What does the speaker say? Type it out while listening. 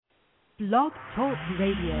Blog Talk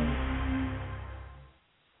Radio.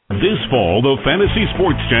 This fall, the Fantasy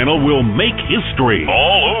Sports Channel will make history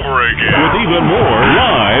all over again with even more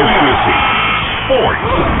live fantasy sports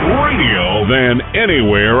radio than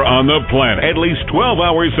anywhere on the planet. At least 12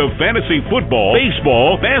 hours of fantasy football,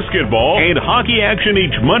 baseball, basketball, and hockey action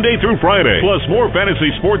each Monday through Friday. Plus more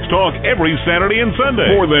fantasy sports talk every Saturday and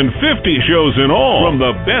Sunday. More than 50 shows in all from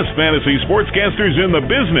the best fantasy sportscasters in the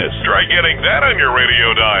business. Try getting that on your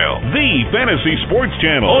radio dial. The Fantasy Sports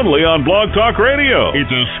Channel, only on Blog Talk Radio.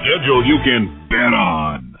 It's a schedule you can bet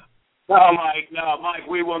on. No, Mike,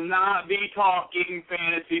 we will not be talking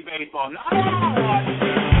fantasy baseball. No!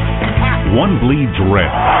 One bleeds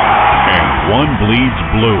red, and one bleeds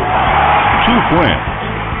blue. Two friends,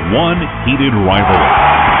 one heated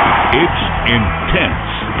rivalry. It's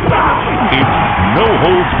intense. It's no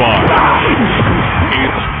holds barred.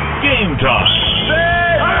 It's game time.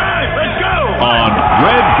 Hey, let's go! On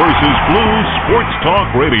Red vs. Blue Sports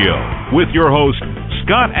Talk Radio with your hosts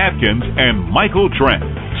Scott Atkins and Michael Trent.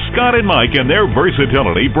 Scott and Mike and their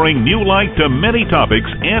versatility bring new light to many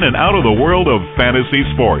topics in and out of the world of fantasy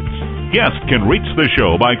sports. Guests can reach the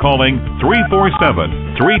show by calling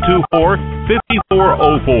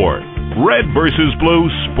 347-324-5404. Red vs.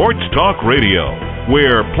 Blue Sports Talk Radio,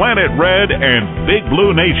 where Planet Red and Big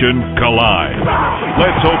Blue Nation collide.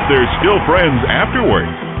 Let's hope they're still friends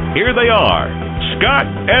afterwards. Here they are, Scott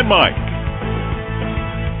and Mike.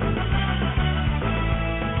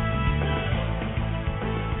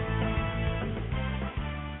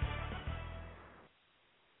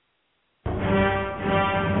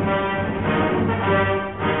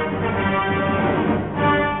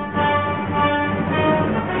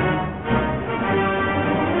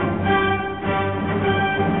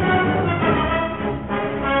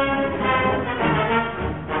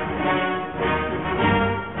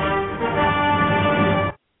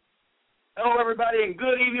 And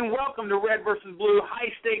good evening. Welcome to Red vs. Blue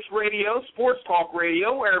High Stakes Radio, Sports Talk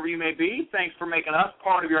Radio, wherever you may be. Thanks for making us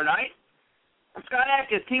part of your night. I'm Scott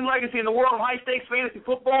Atkins, Team Legacy in the world of high stakes fantasy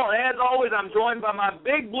football. And as always, I'm joined by my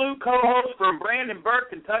Big Blue co-host from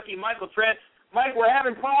Brandenburg, Kentucky, Michael Trent. Mike, we're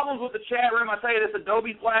having problems with the chat room. I tell you, this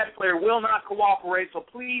Adobe Flash Player will not cooperate, so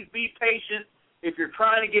please be patient if you're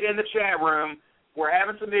trying to get in the chat room. We're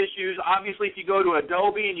having some issues. Obviously, if you go to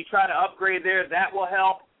Adobe and you try to upgrade there, that will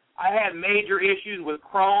help. I had major issues with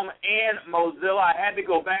Chrome and Mozilla. I had to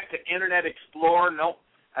go back to Internet Explorer. Nope,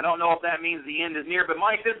 I don't know if that means the end is near. But,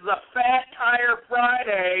 Mike, this is a Fat Tire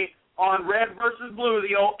Friday on Red vs. Blue,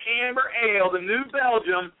 the old Amber Ale, the New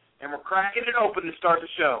Belgium, and we're cracking it open to start the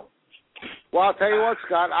show. Well, I'll tell you what,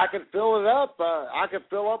 Scott, I can fill it up. I can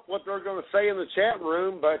fill up what they're going to say in the chat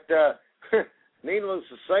room, but needless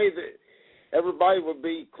to say that everybody would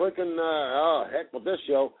be clicking, heck with this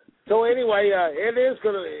show. So anyway, it's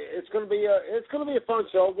gonna be a fun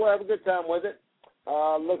show. We'll have a good time with it.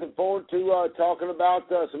 Looking forward to talking about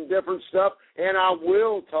some different stuff, and I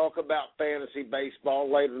will talk about fantasy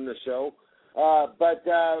baseball later in the show. But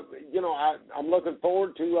I'm looking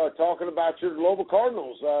forward to talking about your Louisville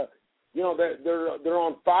Cardinals. They're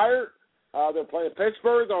on fire. They're playing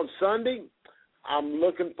Pittsburgh on Sunday. I'm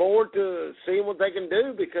looking forward to seeing what they can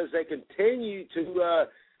do because they continue to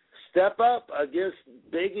step up against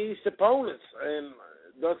Big East opponents. And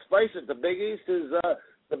let's face it, the Big East is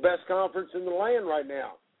the best conference in the land right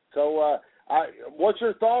now. So what's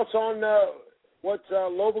your thoughts on what's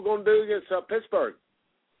Louisville going to do against Pittsburgh?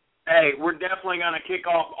 Hey, we're definitely going to kick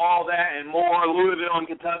off all that and more Louisville and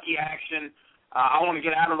Kentucky action. I want to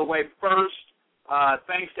get out of the way first.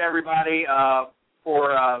 Thanks to everybody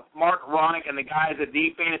for Mark Ronick and the guys at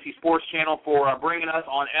the Fantasy Sports Channel for bringing us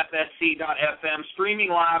on FSC.FM,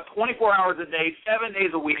 streaming live 24 hours a day, 7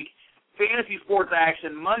 days a week, fantasy sports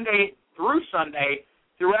action Monday through Sunday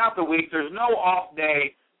throughout the week. There's no off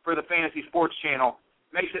day for the Fantasy Sports Channel.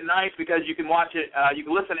 Makes it nice because you can watch it, you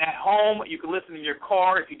can listen at home, you can listen in your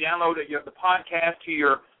car. If you download the podcast to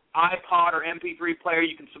your iPod or MP3 player,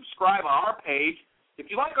 you can subscribe on our page.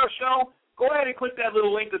 If you like our show, go ahead and click that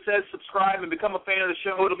little link that says subscribe and become a fan of the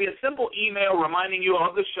show. It'll be a simple email reminding you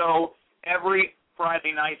of the show every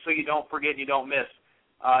Friday night so you don't forget and you don't miss.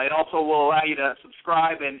 It also will allow you to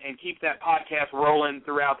subscribe and keep that podcast rolling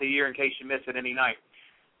throughout the year in case you miss it any night.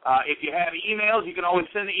 If you have emails, you can always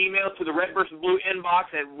send the emails to the Red vs. Blue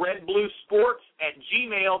inbox at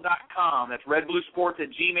redbluesports@gmail.com. That's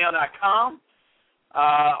redbluesports@gmail.com.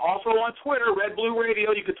 Also on Twitter, Red Blue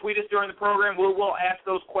Radio. You can tweet us during the program. We'll ask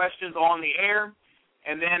those questions on the air.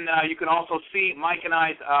 And then you can also see Mike and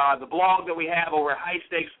I's the blog that we have over at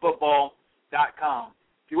highstakesfootball.com.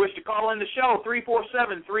 If you wish to call in the show,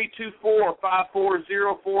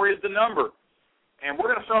 347-324-5404 is the number. And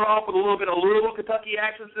we're going to start off with a little bit of Louisville, Kentucky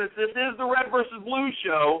action since this is the Red versus Blue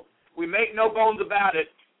show. We make no bones about it.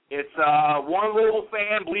 It's one Louisville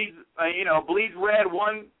fan bleeds red,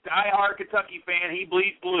 one diehard Kentucky fan. He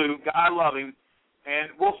bleeds blue. God love him.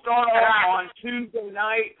 And we'll start off on Tuesday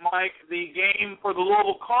night, Mike, the game for the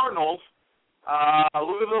Louisville Cardinals,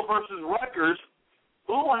 Louisville versus Rutgers.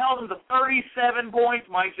 Louisville held them to 37 points,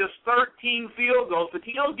 Mike, just 13 field goals.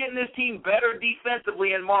 Pitino's getting his team better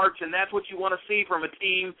defensively in March, and that's what you want to see from a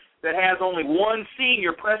team that has only one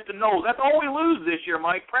senior, Preston Knowles. That's all we lose this year,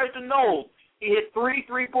 Mike. Preston Knowles. He hit 3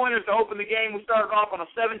 3-pointers to open the game. We started off on a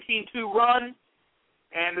 17-2 run.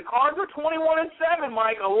 And the Cards were 21-7,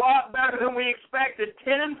 Mike, a lot better than we expected.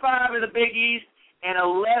 10-5 in the Big East, and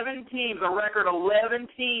 11 teams, a record 11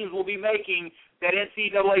 teams will be making that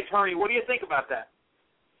NCAA tourney. What do you think about that?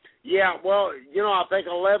 Yeah, well, I think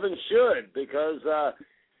 11 should, because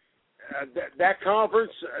that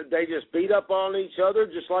conference, they just beat up on each other,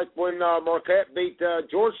 just like when Marquette beat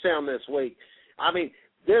Georgetown this week. I mean,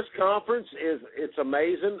 this conference it's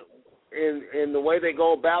amazing in the way they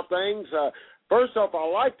go about things. First off, I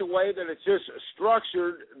like the way that it's just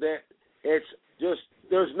structured, that it's just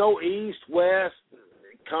there's no East-West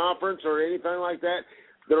conference or anything like that.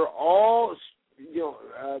 They're all,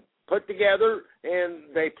 put together, and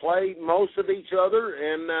they play most of each other,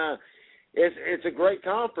 and it's a great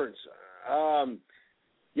conference.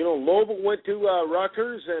 Louisville went to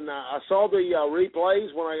Rutgers, and I saw the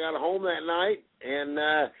replays when I got home that night, and,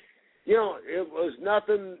 it was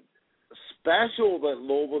nothing special that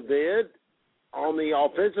Louisville did on the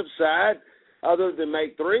offensive side other than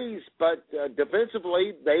make threes, but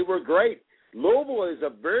defensively they were great. Louisville is a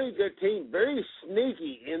very good team, very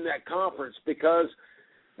sneaky in that conference because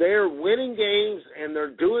they're winning games and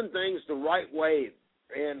they're doing things the right way.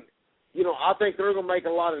 And, I think they're going to make a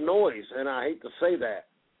lot of noise, and I hate to say that.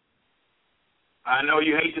 I know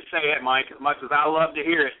you hate to say it, Mike, as much as I love to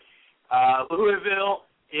hear it. Louisville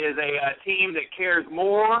is a team that cares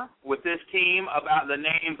more with this team about the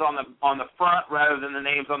names on the front rather than the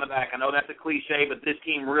names on the back. I know that's a cliche, but this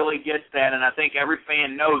team really gets that, and I think every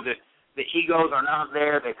fan knows it. The egos are not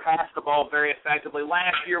there. They pass the ball very effectively.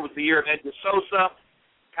 Last year was the year of Edgar Sosa,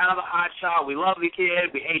 kind of a hot shot. We love the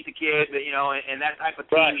kid. We hate the kid. But, and that type of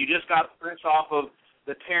team, you just got fresh off of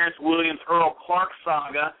the Terrence Williams, Earl Clark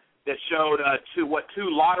saga that showed two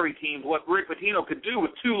lottery teams, what Rick Pitino could do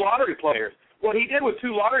with two lottery players. What he did with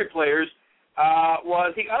two lottery players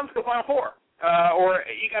was he got them to the Final Four, or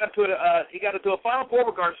he got them to a Final Four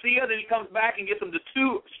with Garcia. Then he comes back and gets them to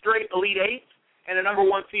 2 straight Elite Eights and a number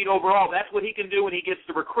 1 seed overall. That's what he can do when he gets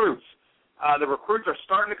the recruits. The recruits are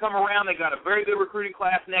starting to come around. They got a very good recruiting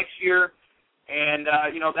class next year, and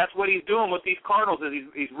that's what he's doing with these Cardinals. Is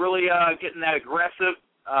he's really getting that aggressive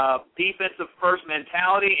defensive first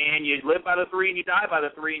mentality, and you live by the 3 and you die by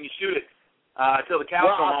the 3 and you shoot it till the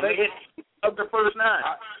cows come home. They hit up their first 9.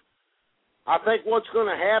 I think what's going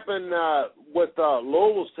to happen with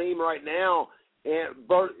Louisville's team right now,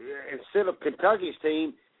 instead of Kentucky's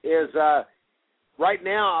team, is right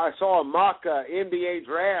now I saw a mock NBA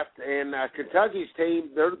draft, and Kentucky's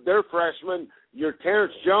team, their freshman, your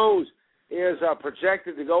Terrence Jones, is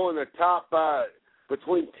projected to go in the top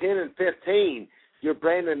between 10 and 15. Your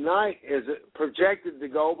Brandon Knight is projected to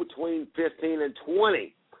go between 15 and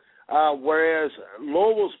 20. Whereas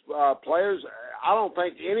Louisville's players, I don't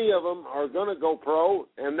think any of them are going to go pro,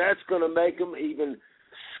 and that's going to make them even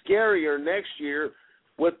scarier next year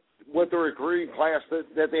with the recruiting class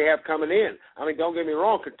that they have coming in. I mean, don't get me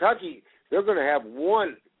wrong, Kentucky, they're going to have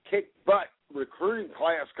one kick-butt recruiting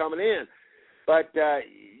class coming in, but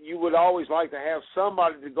you would always like to have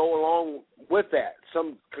somebody to go along with that,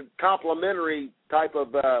 some complementary type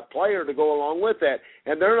of player to go along with that,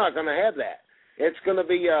 and they're not going to have that. It's going to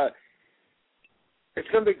be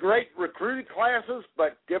great recruiting classes,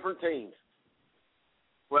 but different teams.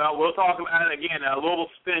 Well, we'll talk about it again. Louisville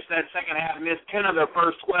finished that second half, missed 10 of their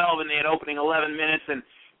first 12 in the opening 11 minutes, and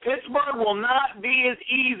Pittsburgh will not be as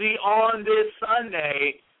easy on this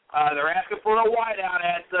Sunday. They're asking for a whiteout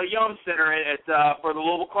at the Yum Center for the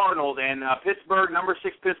Louisville Cardinals, and Pittsburgh, number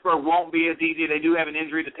 6 Pittsburgh, won't be as easy. They do have an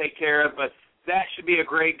injury to take care of, but that should be a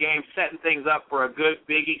great game, setting things up for a good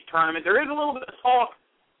Big East tournament. There is a little bit of talk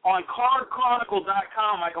on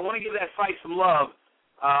CardChronicle.com. Mike, I want to give that site some love.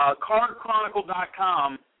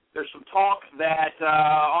 CardChronicle.com, there's some talk that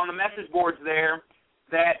on the message boards there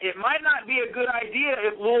that it might not be a good idea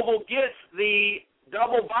if Louisville gets the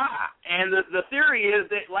double bye. And the theory is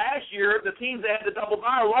that last year the teams that had the double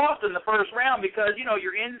bye lost in the first round because,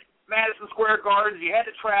 you're in Madison Square Garden, you had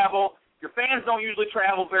to travel. Your fans don't usually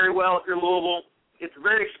travel very well if you're Louisville. It's a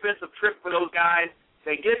very expensive trip for those guys.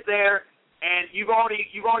 They get there, and you've already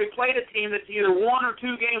played a team that's either 1 or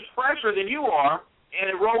 2 games fresher than you are,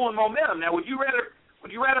 and rolling momentum. Now, would you rather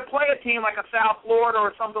play a team like a South Florida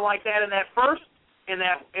or something like that in that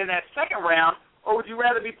second round, or would you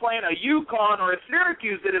rather be playing a UConn or a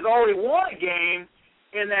Syracuse that has already won a game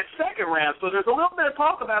in that second round? So there's a little bit of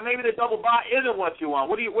talk about maybe the double bye isn't what you want.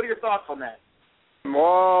 What are your thoughts on that?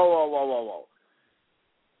 Whoa.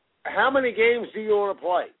 How many games do you want to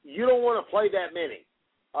play? You don't want to play that many.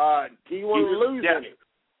 Do you want to lose any?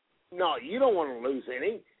 No, you don't want to lose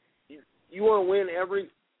any. You want to win every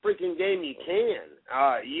freaking game you can.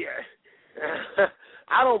 Yeah.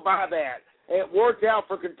 I don't buy that. It worked out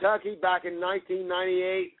for Kentucky back in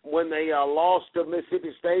 1998 when they lost to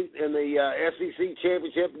Mississippi State in the SEC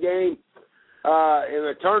championship game in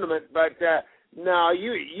the tournament. But no,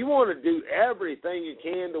 you want to do everything you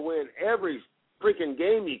can to win every freaking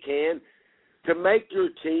game you can to make your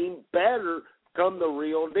team better come the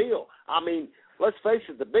real deal. I mean, let's face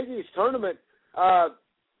it, the Big East tournament,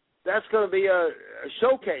 that's going to be a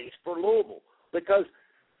showcase for Louisville because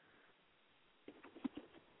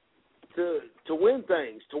to win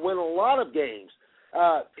things, to win a lot of games,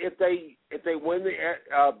 if they win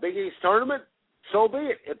the Big East tournament, so be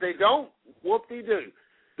it. If they don't, whoop-de-doo.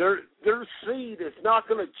 Their seed is not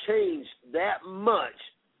going to change that much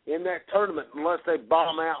in that tournament unless they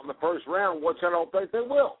bomb out in the first round, which I don't think they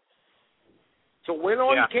will. So win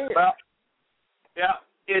all you can. Well, yeah.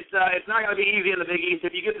 It's not going to be easy in the Big East.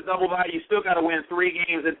 If you get the double bye, you still got to win 3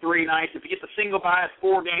 games in 3 nights. If you get the single bye, it's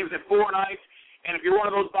 4 games in 4 nights. And if you're one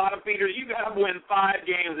of those bottom feeders, you got to win 5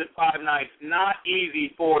 games in 5 nights. Not easy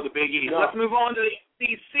for the Big East. No. Let's move on to the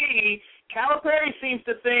SEC. Calipari seems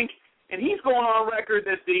to think, and he's going on record,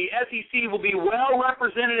 that the SEC will be well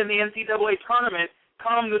represented in the NCAA tournament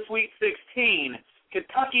come the Sweet 16.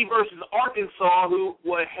 Kentucky versus Arkansas, who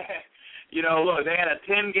would look, they had a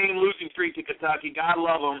 10-game losing streak to Kentucky. God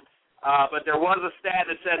love them. But there was a stat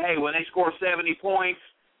that said, hey, when they score 70 points,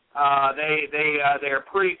 they are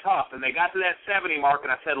pretty tough. And they got to that 70 mark,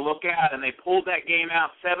 and I said, look out. And they pulled that game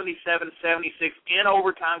out 77-76 in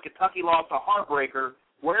overtime. Kentucky lost a heartbreaker.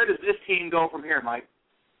 Where does this team go from here, Mike?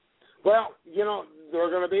 Well, they're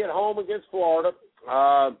going to be at home against Florida.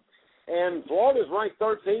 And Florida's ranked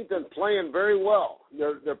 13th and playing very well.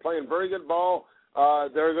 They're playing very good ball.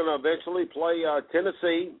 They're going to eventually play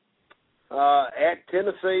Tennessee at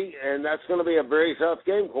Tennessee, and that's going to be a very tough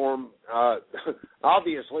game for them.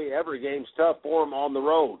 Obviously, every game's tough for them on the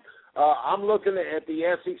road. I'm looking at the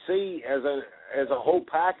SEC as a whole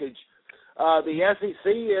package. The SEC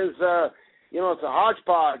is, it's a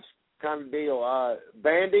hodgepodge kind of deal.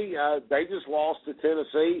 Bandy, they just lost to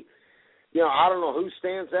Tennessee. I don't know who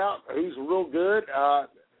stands out, who's real good.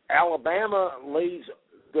 Alabama leads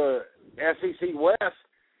the SEC West,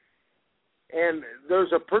 and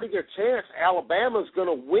there's a pretty good chance Alabama's going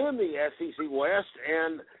to win the SEC West,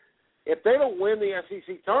 and if they don't win the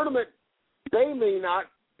SEC tournament, they may not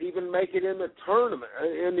even make it in the tournament,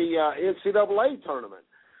 in the NCAA tournament.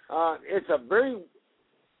 It's a very,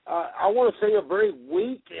 I want to say a very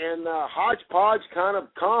weak and hodgepodge kind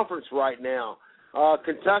of conference right now.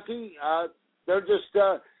 Kentucky, they're just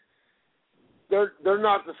they're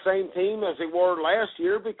not the same team as they were last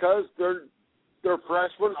year because their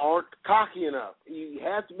freshmen aren't cocky enough. You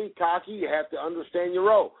have to be cocky. You have to understand your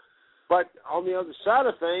role. But on the other side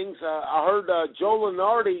of things, I heard Joe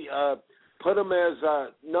Lunardi put them as a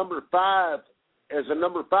number 5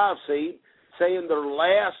 seed, saying their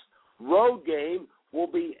last road game will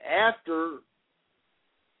be after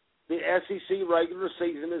the SEC regular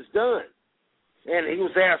season is done. And he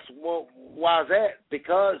was asked, well, why is that?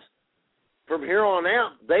 Because from here on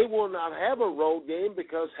out, they will not have a road game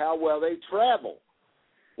because how well they travel.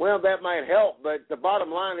 Well, that might help, but the bottom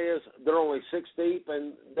line is they're only 6 deep,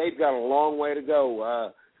 and they've got a long way to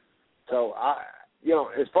go. So,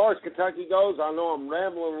 as far as Kentucky goes, I know I'm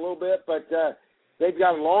rambling a little bit, but they've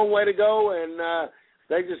got a long way to go, and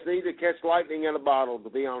they just need to catch lightning in a bottle, to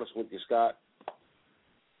be honest with you, Scott.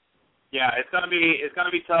 Yeah, it's gonna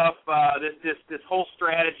be tough. This whole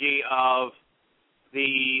strategy of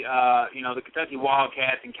the the Kentucky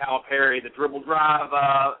Wildcats and Calipari, the dribble drive,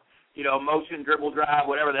 motion dribble drive,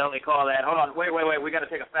 whatever the hell they call that. Hold on, wait. We got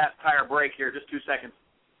to take a fast tire break here. Just 2 seconds.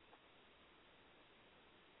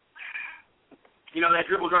 That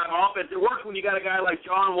dribble drive offense. It works when you got a guy like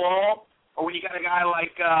John Wall, or when you got a guy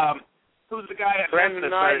like who's the guy at Brandon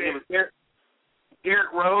Knight? It was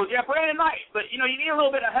Derrick Rose. Yeah, Brandon Knight. But, you need a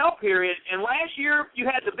little bit of help here. And last year, you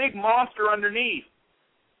had the big monster underneath.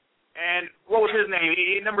 And what was his name?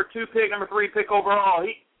 He number 2 pick, number 3 pick overall.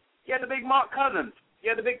 He had the big Cousins.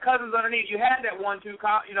 You had the big Cousins underneath. You had that 1-2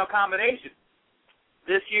 combination.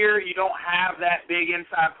 this year you don't have that big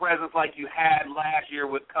inside presence like you had last year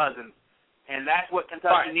with Cousins. And that's what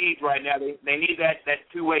Kentucky needs right now. They need that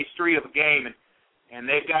two-way street of a game, and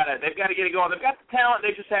they've got to get it going. They've got the talent.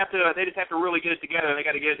 They just have to really get it together. They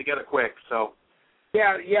got to get it together quick. So.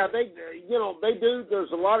 Yeah, they do.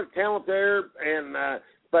 There's a lot of talent there, and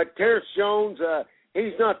but Terrence Jones,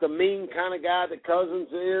 he's not the mean kind of guy that Cousins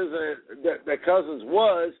is. That Cousins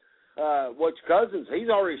was. Which Cousins, he's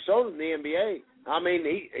already shown in the NBA. I mean,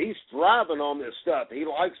 he's thriving on this stuff. He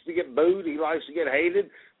likes to get booed. He likes to get hated,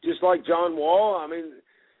 just like John Wall. I mean,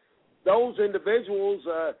 those individuals,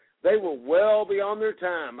 they were well beyond their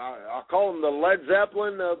time. I call them the Led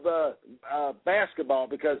Zeppelin of basketball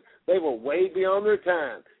because they were way beyond their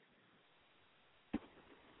time.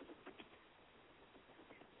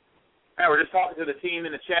 All right, we're just talking to the team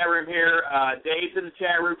in the chat room here. Dave's in the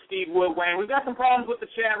chat room, Steve Wood, Wayne. We've got some problems with the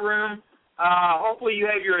chat room. Hopefully you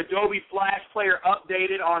have your Adobe Flash Player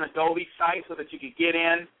updated on Adobe site so that you could get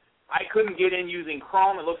in. I couldn't get in using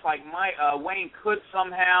Chrome. It looks like Wayne could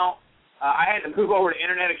somehow. I had to move over to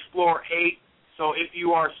Internet Explorer 8. So if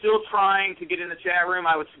you are still trying to get in the chat room,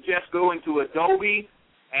 I would suggest going to Adobe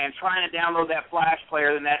and trying to download that Flash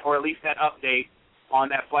Player, or at least that update on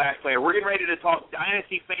that Flash Player. We're getting ready to talk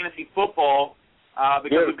Dynasty Fantasy Football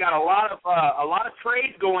because we've got a lot of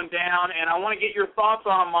trades going down, and I want to get your thoughts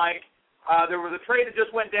on them, Mike. There was a trade that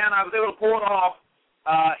just went down. I was able to pull it off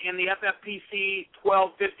in the FFPC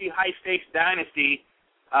 1250 High Stakes Dynasty.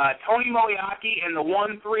 Tony Moeaki and the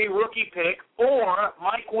 1-3 rookie pick, or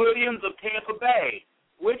Mike Williams of Tampa Bay.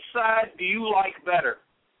 Which side do you like better?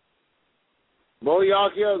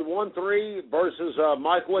 Moeaki of the 1-3 versus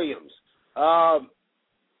Mike Williams.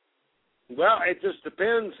 Well, it just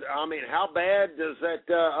depends. I mean, how bad does that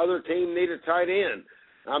other team need a tight end?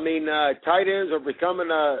 I mean, tight ends are becoming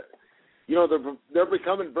they're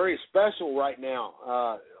becoming very special right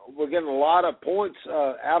now. We're getting a lot of points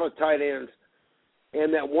out of tight ends,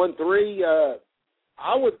 and that 1-3,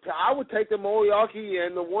 I would take the Moeaki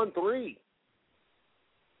and the 1-3.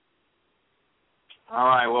 All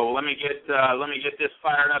right. Well, let me get this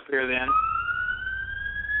fired up here then.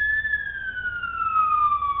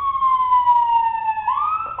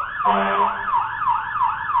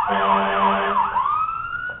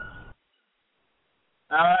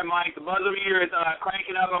 All right, Mike, the buzzer meter is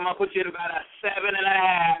cranking up. I'm going to put you at about a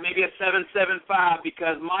 7.5, maybe a 7.75,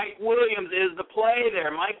 because Mike Williams is the play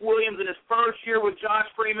there. Mike Williams in his first year with Josh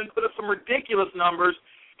Freeman put up some ridiculous numbers,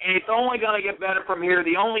 and it's only going to get better from here.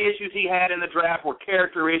 The only issues he had in the draft were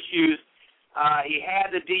character issues. He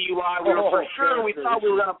had the DUI. We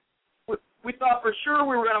thought for sure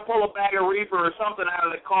we were going to pull a bag of reefer or something out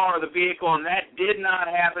of the car or the vehicle, and that did not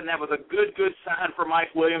happen. That was a good sign for Mike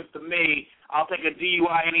Williams to me. I'll take a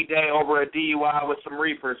DUI any day over a DUI with some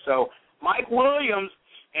reefer. So Mike Williams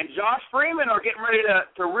and Josh Freeman are getting ready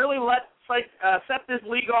to really set this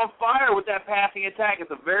league on fire with that passing attack.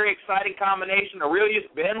 It's a very exciting combination. Aurelius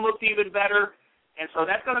Ben looked even better. And so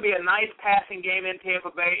that's going to be a nice passing game in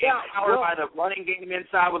Tampa Bay, powered by the running game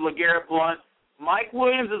inside with LeGarrette Blount. Mike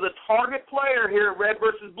Williams is a target player here at Red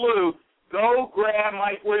versus Blue. Go grab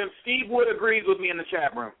Mike Williams. Steve Wood agrees with me in the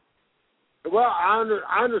chat room. Well, I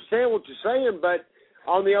understand what you're saying, but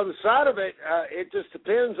on the other side of it, it just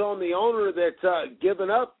depends on the owner that's given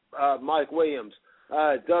up Mike Williams.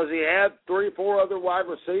 Does he have 3 or 4 other wide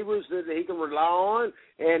receivers that he can rely on,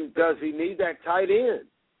 and does he need that tight end?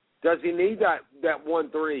 Does he need that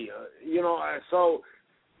 1-3? So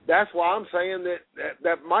that's why I'm saying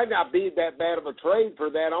that might not be that bad of a trade for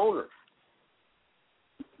that owner.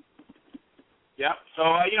 Yep. So,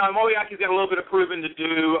 Moeaki's got a little bit of proving to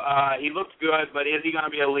do. He looks good, but is he going to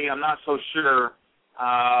be elite? I'm not so sure.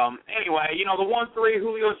 Anyway, the 1-3,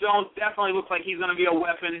 Julio Jones definitely looks like he's going to be a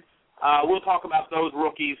weapon. We'll talk about those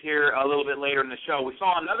rookies here a little bit later in the show. We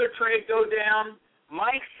saw another trade go down.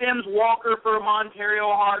 Mike Sims-Walker for Montario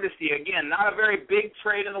Hardesty. Again, not a very big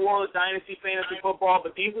trade in the world of Dynasty Fantasy Football,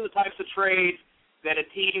 but these are the types of trades that a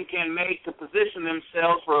team can make to position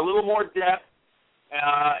themselves for a little more depth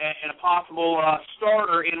and a possible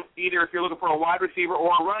starter in either if you're looking for a wide receiver or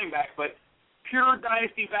a running back. But pure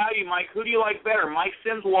Dynasty value, Mike, who do you like better, Mike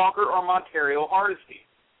Sims-Walker or Montario Hardesty?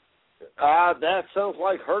 That sounds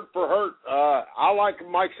like hurt for hurt. I like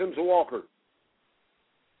Mike Sims-Walker.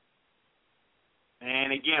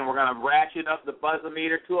 And, again, we're going to ratchet up the buzzer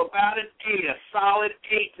meter to about an 8, a solid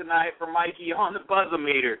 8 tonight for Mikey on the buzzer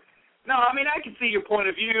meter. No, I mean, I can see your point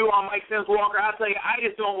of view on Mike Sims-Walker. I'll tell you, I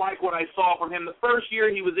just don't like what I saw from him. The first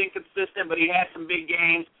year he was inconsistent, but he had some big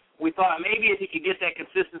games. We thought maybe if he could get that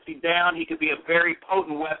consistency down, he could be a very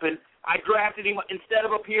potent weapon. I drafted him instead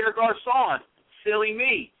of a Pierre Garçon. Silly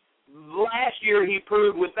me. last year he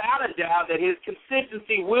proved without a doubt that his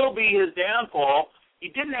consistency will be his downfall. He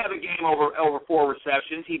didn't have a game over 4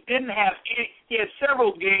 receptions. He had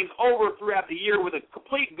several games over throughout the year with a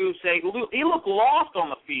complete goose egg. He looked lost on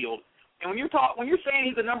the field. And when you're saying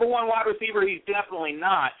he's the number 1 wide receiver, he's definitely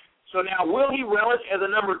not. So now, will he relish as a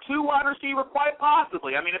number 2 wide receiver? Quite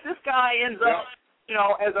possibly. I mean, if this guy ends up,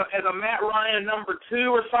 as a Matt Ryan number 2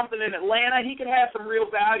 or something in Atlanta, he could have some real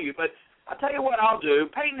value. But I'll tell you what I'll do.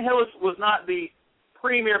 Peyton Hillis was not the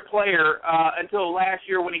premier player until last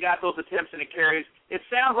year when he got those attempts and the carries. It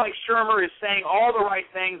sounds like Shermer is saying all the right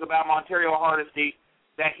things about Montario Hardesty,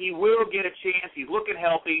 that he will get a chance. He's looking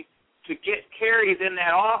healthy to get carries in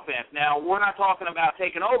that offense. Now, we're not talking about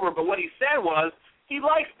taking over, but what he said was he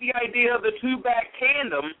likes the idea of the 2-back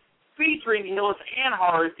tandem featuring Hillis and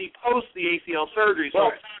Hardesty post the ACL surgery. So,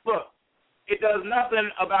 look, it does nothing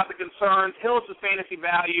about the concerns. Hillis' fantasy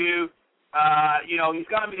value, he's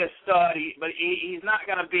going to be a stud, but he's not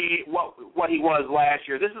going to be what he was last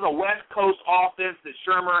year. This is a West Coast offense that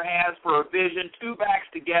Shermer has for a vision, 2 backs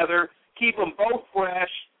together, keep them both fresh,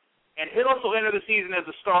 and Hillis will enter the season as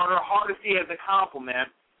a starter, Hardesty as a complement.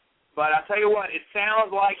 But I'll tell you what, it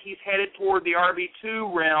sounds like he's headed toward the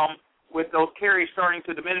RB2 realm with those carries starting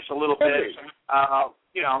to diminish a little bit.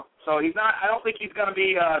 So he's not. I don't think he's going to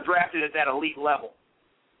be drafted at that elite level.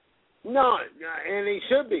 No, and he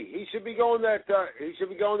should be. He should be going that. He should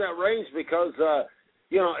be going that range because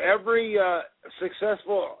every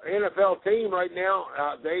successful NFL team right now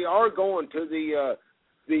they are going to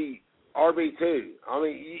the RB2. I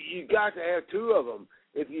mean, you got to have 2 of them.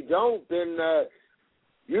 If you don't, then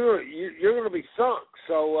you're going to be sunk.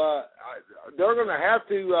 So they're going to have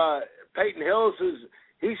to. Peyton Hillis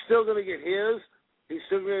he's still going to get his. He's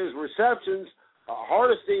still going to get his receptions.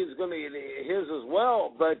 Hardesty is going to get his as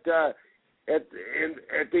well, but at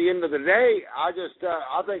the end of the day, I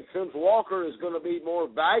think Sims Walker is going to be more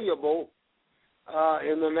valuable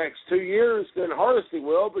in the next 2 years than Hardesty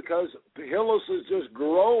will because Hillis is just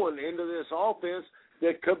growing into this offense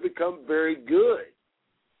that could become very good.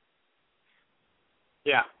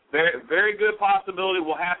 Yeah, very, very good possibility.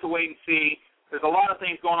 We'll have to wait and see. There's a lot of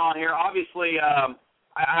things going on here. Obviously,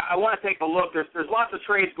 I want to take a look. There's lots of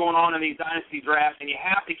trades going on in these dynasty drafts, and you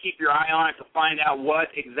have to keep your eye on it to find out what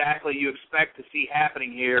exactly you expect to see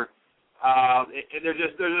happening here. They're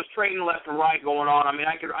just trading left and right going on. I mean,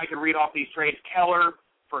 I could read off these trades: Keller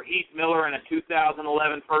for Heath Miller and a 2011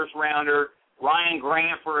 first rounder, Ryan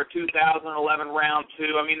Grant for a 2011 round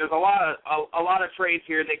 2. I mean, there's a lot of trades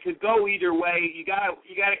here that could go either way. You got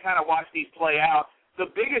to kind of watch these play out. The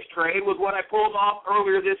biggest trade was what I pulled off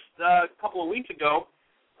earlier this couple of weeks ago.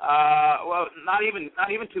 Not even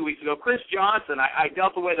 2 weeks ago. Chris Johnson, I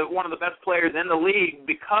dealt away one of the best players in the league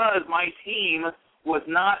because my team was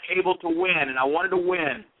not able to win, and I wanted to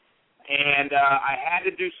win. And I had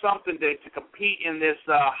to do something to compete in this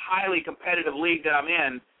highly competitive league that I'm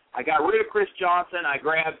in. I got rid of Chris Johnson. I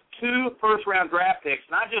grabbed 2 first-round draft picks,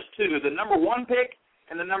 not just 2, the number 1 pick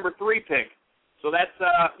and the number 3 pick. So that's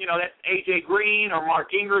A.J. Green or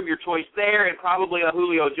Mark Ingram, your choice there, and probably a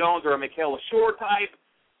Julio Jones or a Mikael Shore type.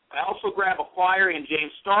 I also grab a flyer in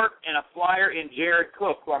James Stark and a flyer in Jared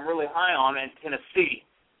Cook, who I'm really high on in Tennessee.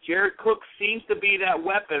 Jared Cook seems to be that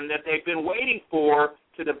weapon that they've been waiting for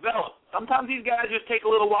to develop. Sometimes these guys just take a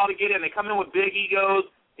little while to get in. They come in with big egos.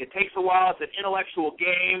 It takes a while. It's an intellectual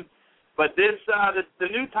game. But the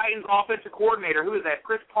new Titans offensive coordinator, who is that?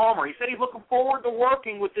 Chris Palmer. He said he's looking forward to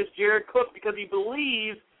working with this Jared Cook because he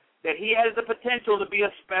believes that he has the potential to be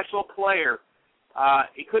a special player.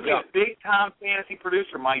 He could be a big-time fantasy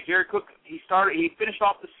producer, Mike. Jared Cook, he finished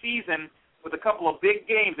off the season with a couple of big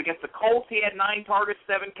games. Against the Colts, he had 9 targets,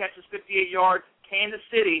 7 catches, 58 yards. Kansas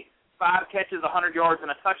City, 5 catches, 100 yards,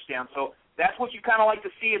 and a touchdown. So that's what you kind of like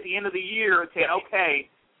to see at the end of the year and say,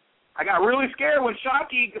 okay, I got really scared when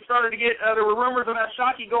Shockey started to get there were rumors about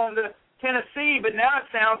Shockey going to Tennessee, but now it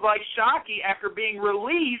sounds like Shockey, after being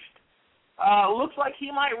released, looks like he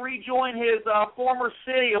might rejoin his former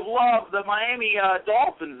city of love, the Miami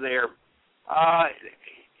Dolphins there.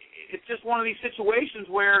 It's just one of these situations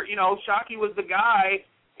where, Shockey was the guy,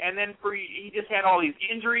 and then he just had all these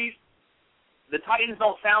injuries. The Titans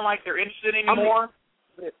don't sound like they're interested anymore.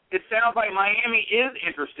 It sounds like Miami is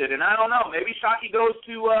interested, and I don't know. Maybe Shockey goes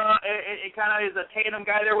to it kind of is a tandem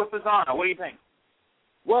guy there with Fasano. What do you think?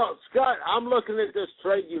 Well, Scott, I'm looking at this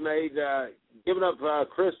trade you made, giving up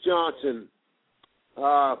Chris Johnson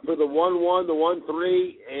for the 1-1, the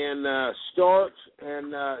 1-3, and Starks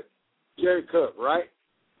and Jerry Cook, right?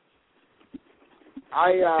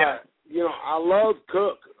 I love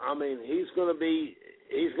Cook. I mean, he's going to be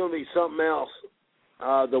something else.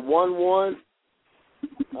 The 1-1.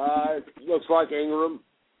 Looks like Ingram.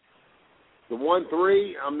 The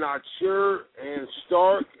 1-3, I'm not sure. And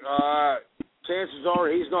Stark, chances are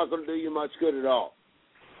he's not going to do you much good at all.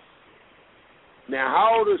 Now,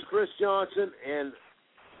 how old is Chris Johnson? And,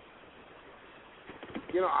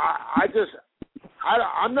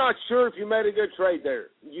 I'm not sure if you made a good trade there.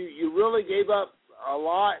 You really gave up a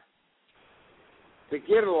lot to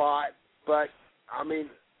get a lot, but, I mean,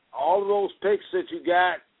 all of those picks that you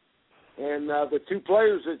got and the two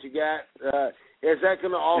players that you got, is that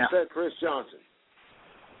going to offset Chris Johnson?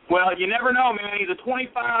 Well, you never know, man. He's a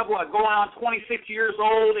 25, going on 26 years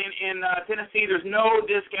old in Tennessee. There's no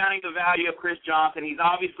discounting the value of Chris Johnson. He's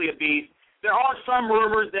obviously a beast. There are some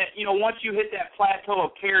rumors that, once you hit that plateau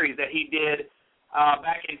of carries that he did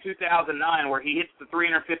back in 2009 where he hits the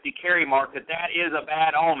 350 carry mark, that is a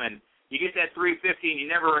bad omen. You get that 350 and you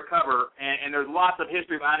never recover, and there's lots of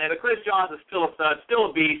history behind it. But Chris Johnson's still a stud, still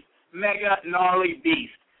a beast, mega gnarly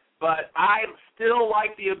beast. But I still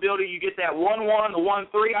like the ability you get that 1-1, the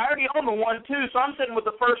 1-3. I already own the 1-2, so I'm sitting with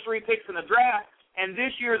the first 3 picks in the draft, and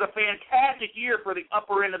this year is a fantastic year for the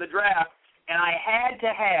upper end of the draft, and I had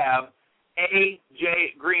to have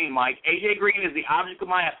A.J. Green, Mike. A.J. Green is the object of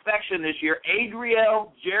my affection this year,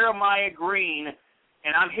 Adriel Jeremiah Green,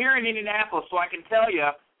 and I'm here in Indianapolis, so I can tell you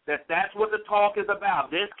that that's what the talk is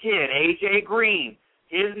about. This kid, A.J. Green,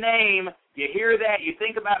 his name, you hear that, you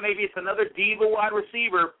think about maybe it's another diva wide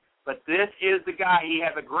receiver, but this is the guy. He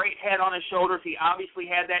has a great head on his shoulders. He obviously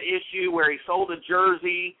had that issue where he sold a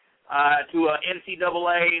jersey to an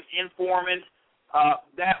NCAA informant.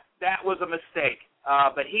 That was a mistake.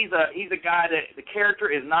 But he's a guy that the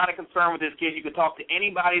character is not a concern with this kid. You can talk to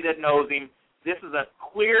anybody that knows him. This is a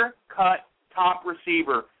clear-cut top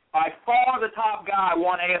receiver. By far the top guy,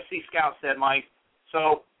 one AFC scout said, Mike.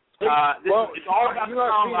 So it's all about the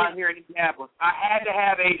combine here in Indianapolis. I had to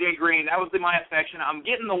have A.J. Green. That was my affection. I'm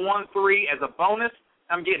getting the 1-3 as a bonus.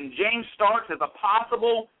 I'm getting James Starks as a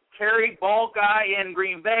possible carry ball guy in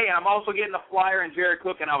Green Bay, and I'm also getting the flyer and Jared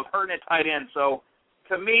Cook, and I was hurting at tight end. So,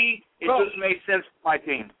 to me, it just made sense for my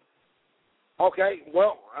team. Okay.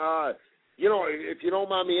 Well, if you don't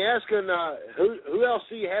mind me asking, who else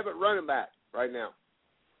do you have at running back right now?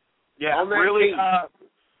 Yeah, really.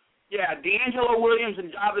 DeAngelo Williams and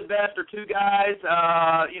Javid Best are 2 guys.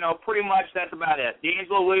 Pretty much that's about it.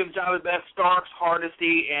 DeAngelo Williams, Javid Best, Starks,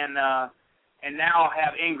 Hardesty, and now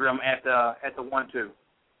have Ingram at the 1-2.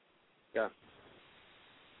 Yeah.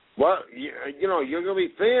 Well, you're going to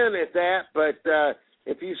be thin at that, but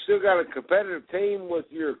if you still got a competitive team with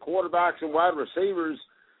your quarterbacks and wide receivers,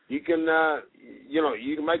 you can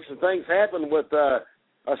you can make some things happen with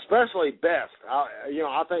especially Best.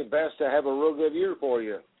 I think Best to have a real good year for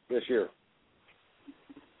you this year.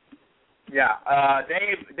 Yeah.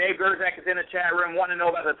 Dave Gerzak is in the chat room wanting to know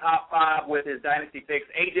about the top 5 with his dynasty picks.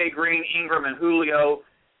 A.J. Green, Ingram, and Julio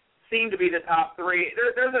seem to be the top 3.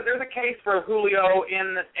 There's a case for Julio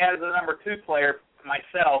as the number 2 player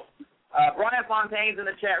myself. Brian Fontaine's in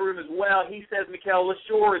the chat room as well. He says Mikel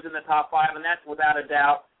LaShore is in the top 5, and that's without a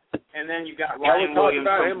doubt. And then you got Ryan Williams. We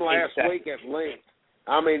talked about him last week at Lynch.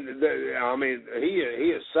 I mean,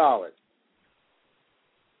 he is solid.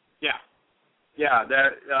 Yeah.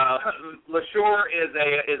 LaShore is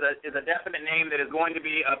a definite name that is going to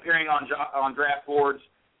be appearing on draft boards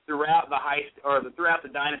throughout the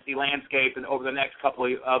dynasty landscape, and over the next couple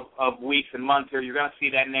of weeks and months here, you're going to see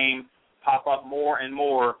that name pop up more and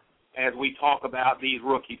more as we talk about these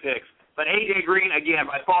rookie picks. But A.J. Green, again,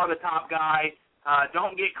 by far the top guy.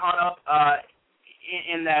 Don't get caught up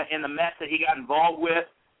in the mess that he got involved with.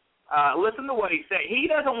 Listen to what he said. He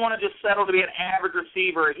doesn't want to just settle to be an average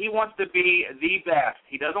receiver. He wants to be the best.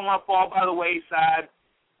 He doesn't want to fall by the wayside.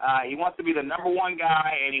 He wants to be the number 1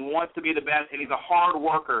 guy, and he wants to be the best, and he's a hard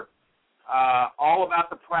worker. All about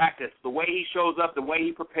the practice, the way he shows up, the way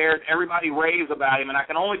he prepares. Everybody raves about him, and I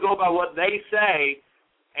can only go by what they say.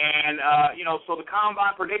 And, so the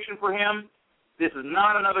combine prediction for him, this is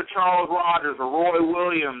not another Charles Rogers or Roy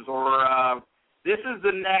Williams or this is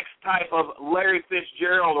the next type of Larry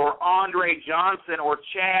Fitzgerald or Andre Johnson or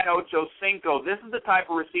Chad Ochocinco. This is the type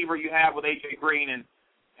of receiver you have with A.J. Green. And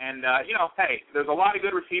hey, there's a lot of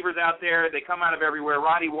good receivers out there. They come out of everywhere.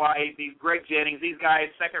 Roddy White, these Greg Jennings, these guys,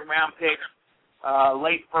 second-round picks,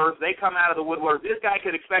 late first. They come out of the woodwork. This guy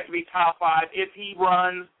could expect to be top 5 if he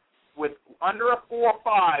runs with under a 4.5.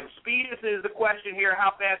 Speed is the question here.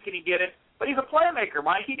 How fast can he get it? But he's a playmaker,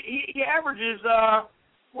 Mike. He averages,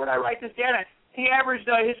 where did I write this down? He averaged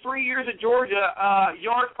his 3 years at Georgia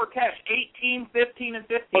yards per catch, 18, 15, and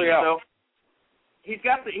 15. Oh, yeah. So he's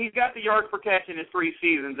got the yards per catch in his 3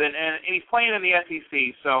 seasons, and he's playing in the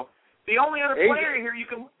SEC. So the only other player here you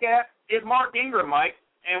can look at is Mark Ingram, Mike.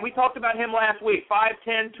 And we talked about him last week,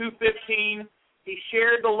 5'10", 215. He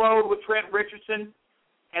shared the load with Trent Richardson.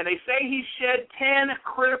 And they say he shed 10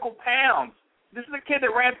 critical pounds. This is a kid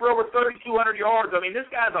that ran for over 3,200 yards. I mean, this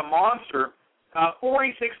guy's a monster.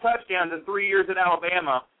 46 touchdowns in 3 years at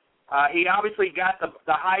Alabama. He obviously got the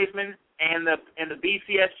Heisman and the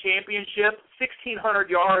BCS championship, 1,600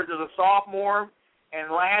 yards as a sophomore. And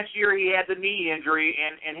last year he had the knee injury,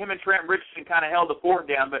 and him and Trent Richardson kind of held the fort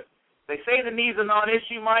down. But they say the knee's a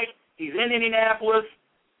non-issue, Mike. He's in Indianapolis.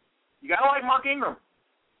 You got to like Mark Ingram.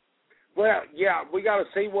 Well, yeah, we got to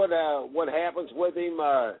see what happens with him,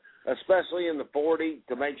 especially in the 40,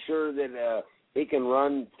 to make sure that he can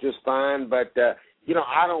run just fine. But I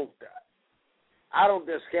don't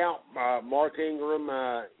discount Mark Ingram,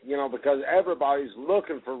 because everybody's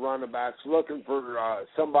looking for running backs, looking for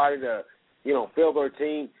somebody to fill their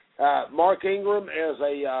team. Mark Ingram is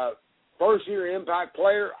a first-year impact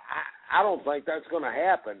player. I don't think that's going to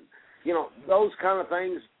happen. Those kind of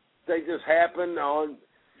things, they just happen on,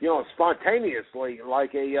 spontaneously,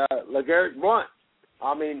 like a LeGarrette Blount.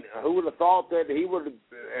 I mean, who would have thought that he would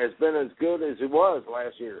have been as good as he was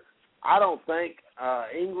last year? I don't think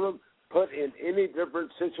Ingram put in any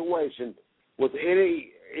different situation with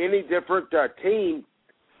any different team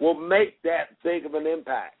will make that big of an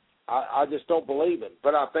impact. I just don't believe it.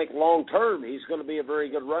 But I think long-term he's going to be a very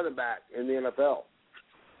good running back in the NFL.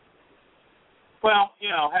 Well,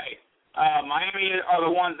 hey, Miami are the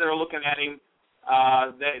ones that are looking at him.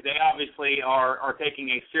 They obviously are taking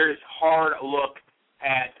a serious, hard look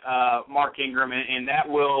at Mark Ingram, and that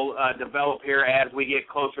will develop here as we get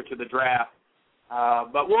closer to the draft.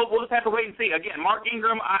 But we'll just have to wait and see. Again, Mark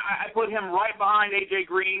Ingram, I put him right behind A.J.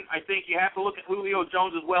 Green. I think you have to look at Julio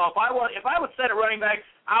Jones as well. If I was set at running back,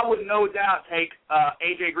 I would no doubt take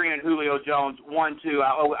A.J. Green and Julio Jones 1-2.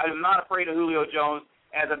 I'm not afraid of Julio Jones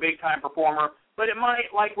as a big-time performer, but it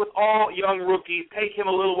might, like with all young rookies, take him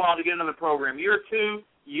a little while to get into the program. Year 2,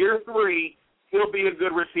 year 3, he'll be a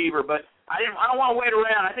good receiver. But I don't want to wait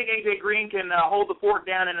around. I think A.J. Green can hold the fort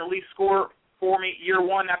down and at least score for me year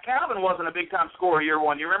 1. Now, Calvin wasn't a big-time scorer year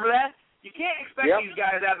 1. You remember that? You can't expect these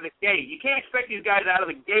guys out of the gate. You can't expect these guys out of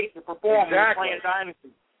the gate to perform when you're playing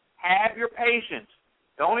Dynasty. Have your patience.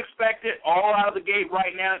 Don't expect it all out of the gate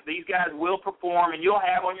right now. These guys will perform, and you'll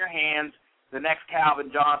have on your hands the next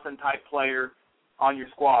Calvin Johnson-type player on your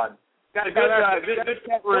squad. Got a good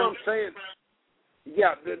cat room.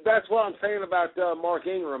 Yeah, that's what I'm saying about Mark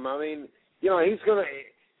Ingram. I mean, he's going to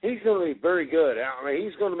be very good. I mean,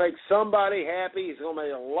 he's going to make somebody happy. He's going to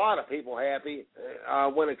make a lot of people happy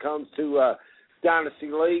when it comes to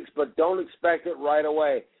Dynasty leagues, but don't expect it right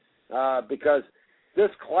away because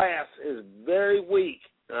this class is very weak.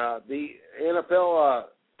 The NFL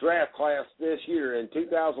draft class this year in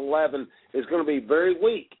 2011 is going to be very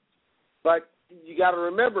weak. But you got to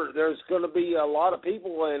remember, there's going to be a lot of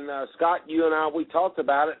people, and Scott, you and I, we talked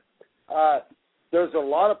about it. There's a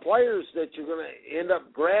lot of players that you're going to end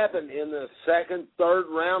up grabbing in the second, third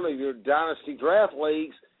round of your Dynasty draft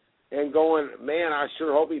leagues and going, man, I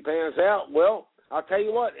sure hope he pans out. Well, I'll tell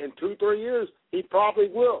you what, in 2-3 years, he probably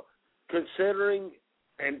will, considering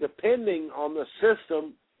and depending on the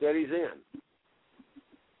system that he's in.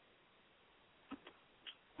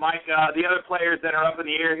 Mike, the other players that are up in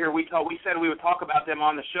the air here, we said we would talk about them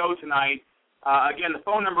on the show tonight. Again, the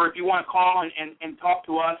phone number, if you want to call and talk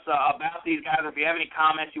to us about these guys, if you have any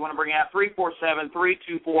comments you want to bring out,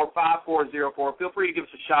 347-324-5404. Feel free to give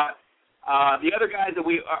us a shot. The other guys that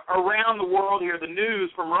around the world here, the news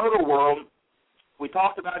from Roto World, we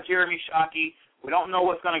talked about Jeremy Shockey. We don't know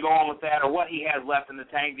what's going to go on with that or what he has left in the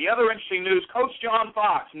tank. The other interesting news, Coach John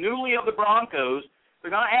Fox, newly of the Broncos, they're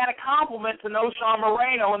going to add a compliment to Noshawn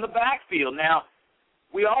Moreno in the backfield. Now,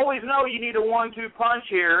 we always know you need a 1-2 punch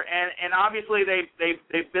here, and obviously they've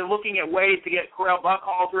been looking at ways to get Correll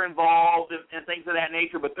Buckhalter involved and things of that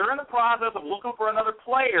nature, but they're in the process of looking for another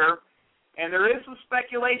player, and there is some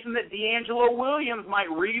speculation that DeAngelo Williams might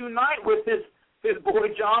reunite with his boy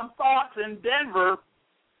John Fox in Denver.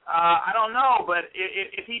 I don't know, but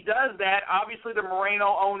if he does that, obviously the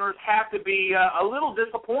Moreno owners have to be a little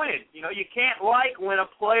disappointed. You can't like when a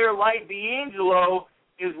player like DeAngelo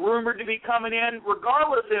is rumored to be coming in,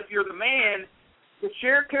 regardless if you're the man. To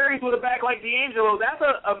share carries with a back like DeAngelo, that's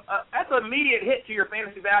an immediate hit to your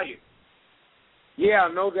fantasy value. Yeah,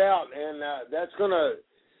 no doubt, and that's gonna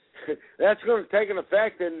take an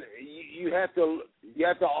effect, and you have to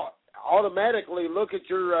automatically look at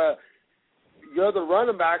your other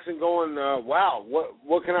running backs and going, wow,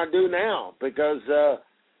 what can I do now? Because I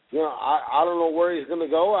don't know where he's going to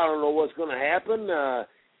go. I don't know what's going to happen.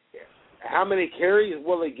 how many carries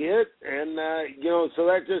will he get? And, so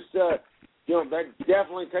that just, that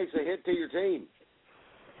definitely takes a hit to your team.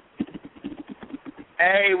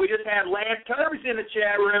 Hey, we just had Lance Turbs in the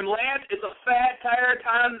chat room. Lance, it's a fat, tired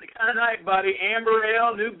kind of night, buddy. Amber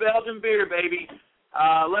Ale, New Belgian beer, baby.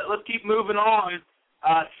 Let's keep moving on.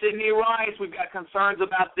 Sidney Rice, we've got concerns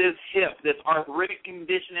about this hip, this arthritic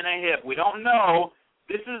condition in a hip. We don't know.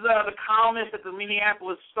 This is the columnist at the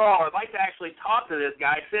Minneapolis Star. I'd like to actually talk to this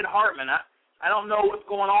guy, Sid Hartman. I don't know what's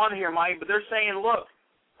going on here, Mike, but they're saying, look,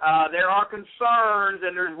 there are concerns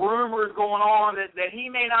and there's rumors going on that he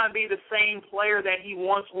may not be the same player that he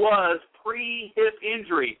once was pre-hip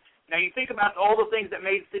injury. Now, you think about all the things that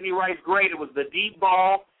made Sidney Rice great. It was the deep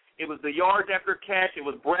ball. It was the yards after catch. It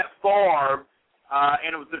was Brett Favre.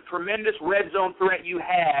 And it was the tremendous red zone threat you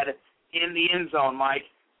had in the end zone, Mike.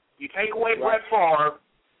 You take away Brett Favre,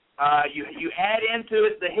 you add into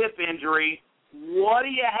it the hip injury. What do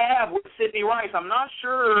you have with Sidney Rice? I'm not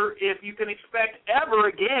sure if you can expect ever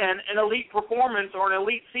again an elite performance or an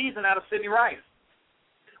elite season out of Sidney Rice.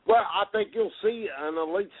 Well, I think you'll see an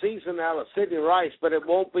elite season out of Sidney Rice, but it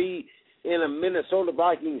won't be in a Minnesota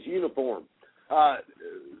Vikings uniform.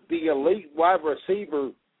 The elite wide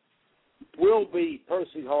receiver will be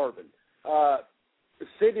Percy Harvin.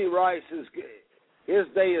 Sidney Rice, his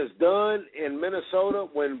day is done in Minnesota.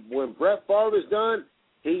 When Brett Favre is done,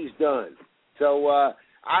 he's done. So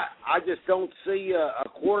I just don't see a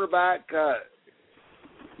quarterback.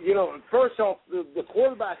 First off, the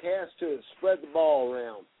quarterback has to spread the ball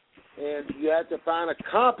around, and you have to find a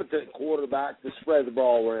competent quarterback to spread the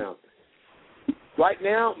ball around. Right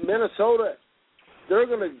now, Minnesota, they're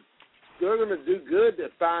going to do good to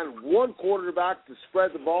find one quarterback to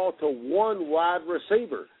spread the ball to one wide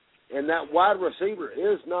receiver, and that wide receiver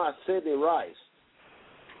is not Sidney Rice.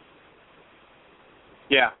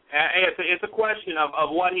 Yeah, it's a question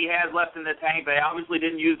of what he has left in the tank. They obviously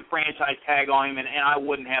didn't use the franchise tag on him, and I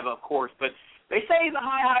wouldn't have, of course. But they say he's a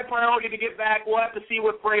high priority to get back. We'll have to see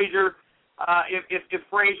what Frazier, if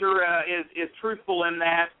Frazier is truthful in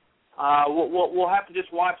that. We'll have to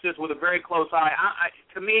just watch this with a very close eye.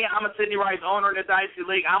 To me, I'm a Sidney Rice owner in the Dynasty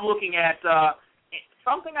League. I'm looking at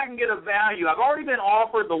something I can get a value. I've already been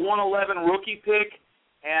offered the 111 rookie pick,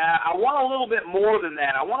 and I want a little bit more than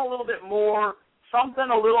that. I want a little bit more, something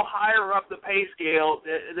a little higher up the pay scale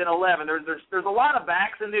than 11. There's a lot of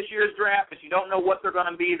backs in this year's draft, but you don't know what they're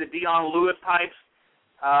going to be, the Dion Lewis types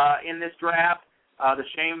in this draft, the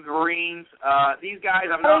Shane Vereen's. These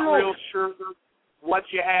guys, I'm not real sure what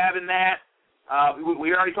you have in that.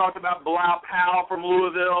 We already talked about Bilal Powell from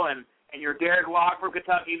Louisville and your Derek Locke from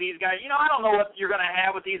Kentucky. These guys, I don't know what you're going to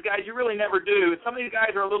have with these guys. You really never do. Some of these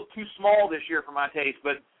guys are a little too small this year for my taste,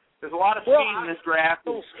 but there's a lot of speed in this draft.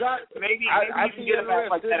 Scott, maybe you can get a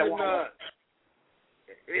back like that.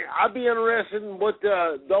 I'd be interested in what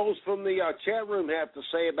those from the chat room have to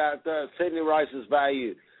say about Sidney Rice's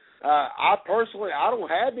value. I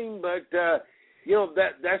don't have him, but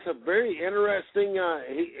that's a very interesting.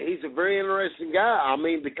 He's a very interesting guy. I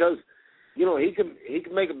mean, because he can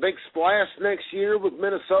make a big splash next year with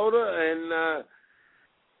Minnesota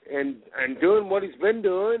and doing what he's been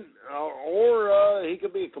doing, or he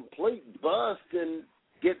could be a complete bust and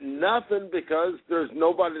get nothing because there's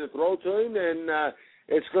nobody to throw to him, and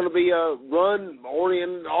it's going to be a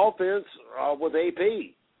run-oriented offense with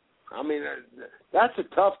AP. I mean, that's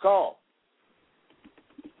a tough call.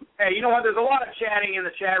 Hey, you know what? There's a lot of chatting in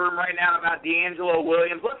the chat room right now about DeAngelo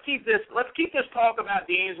Williams. Let's keep this talk about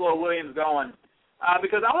DeAngelo Williams going.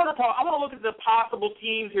 Because I want to look at the possible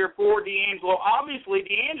teams here for DeAngelo. Obviously,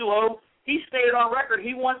 DeAngelo, he stated on record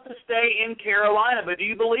he wants to stay in Carolina, but do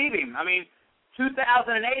you believe him? I mean,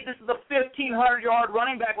 2008, this is a 1,500-yard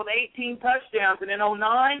running back with 18 touchdowns, and in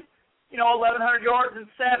 2009, 1,100 yards and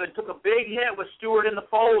 7. Took a big hit with Stewart in the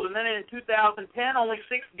fold, and then in 2010, only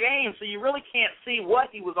 6 games, so you really can't see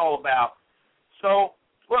what he was all about. So,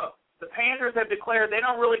 look, the Panthers have declared they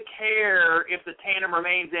don't really care if the tandem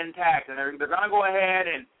remains intact, and they're going to go ahead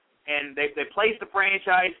and they place the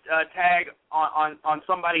franchise tag on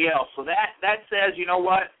somebody else. So that says, you know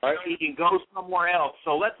what, he can go somewhere else.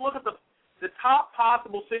 So let's look at the top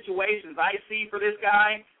possible situations I see for this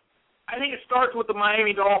guy. I think it starts with the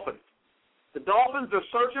Miami Dolphins. The Dolphins are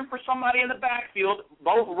searching for somebody in the backfield.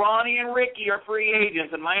 Both Ronnie and Ricky are free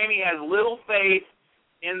agents, and Miami has little faith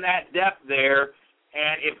in that depth there.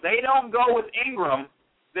 And if they don't go with Ingram,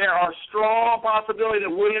 there are strong possibility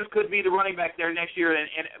that Williams could be the running back there next year. And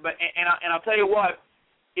I'll tell you what,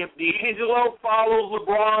 if DeAngelo follows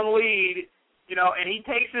LeBron lead, and he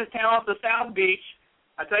takes his talent to South Beach,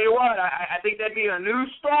 I tell you what, I think that'd be a new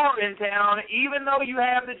star in town. Even though you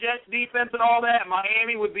have the Jets defense and all that,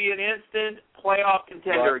 Miami would be an instant playoff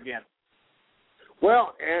contender again.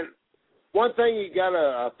 Well, and one thing you got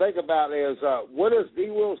to think about is what is D.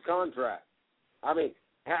 Will's contract? I mean,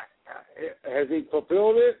 has he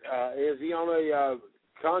fulfilled it? Is he on a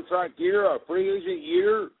contract year, a free agent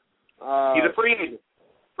year? He's a free agent.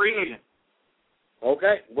 Free agent.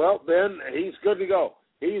 Okay, well, then he's good to go.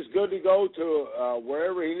 He's good to go to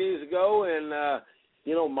wherever he needs to go, and,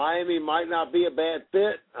 Miami might not be a bad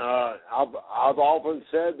fit. I've often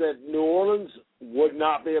said that New Orleans would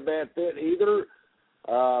not be a bad fit either.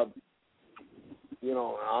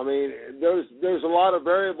 There's a lot of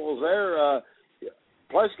variables there.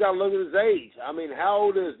 Plus, you got to look at his age. I mean, how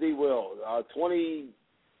old is D. Will?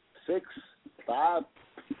 26, 5?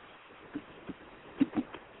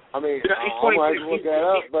 I mean, I'm going to have to look that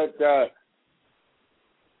up, but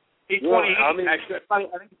he's 28. I think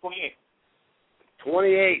he's 28.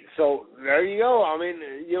 28. So there you go. I mean,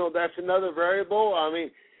 that's another variable. I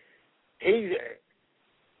mean, he's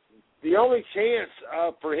the only chance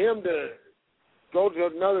for him to go to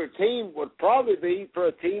another team would probably be for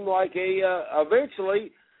a team like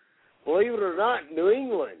eventually, believe it or not, New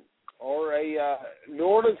England or a New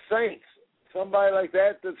Orleans Saints, somebody like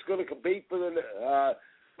that that's going to compete for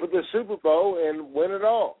the Super Bowl and win it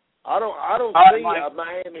all. I don't see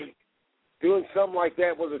Miami doing something like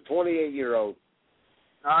that with a 28-year-old.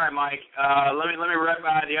 All right, Mike. Let me run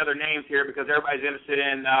by the other names here because everybody's interested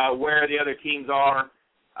in where the other teams are.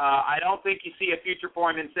 I don't think you see a future for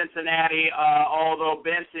him in Cincinnati, although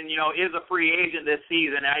Benson, is a free agent this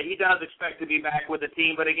season. He does expect to be back with the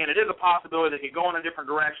team, but again, it is a possibility they could go in a different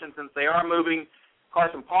direction since they are moving.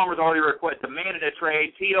 Carson Palmer's already demanded a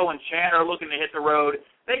trade. Tito and Chad are looking to hit the road.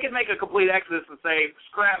 They could make a complete exodus and say,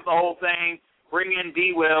 scrap the whole thing, bring in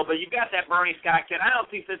D. Will, but you've got that Bernie Scott kid. I don't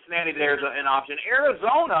see Cincinnati there as an option.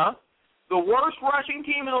 Arizona, the worst rushing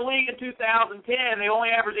team in the league in 2010, they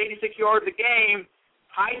only averaged 86 yards a game.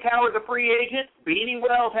 Hightower's a free agent. Beanie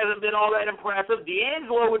Wells hasn't been all that impressive.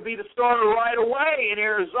 DeAngelo would be the starter right away in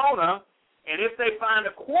Arizona. And if they find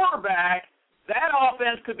a quarterback, that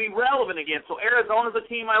offense could be relevant again. So Arizona's a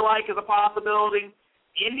team I like as a possibility.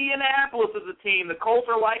 Indianapolis is a team. The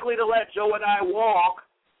Colts are likely to let Joe and I walk.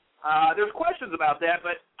 There's questions about that,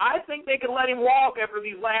 but I think they could let him walk after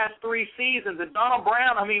these last 3 seasons. And Donald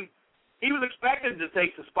Brown, he was expected to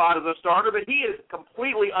take the spot as a starter, but he is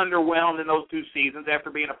completely underwhelmed in those 2 seasons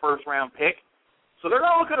after being a first-round pick. So they're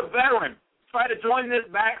going to look at a veteran, try to join this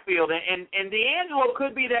backfield, and DeAngelo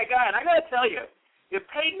could be that guy. And I got to tell you, if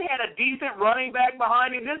Peyton had a decent running back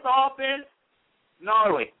behind him, this offense,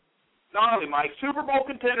 gnarly, Mike. Super Bowl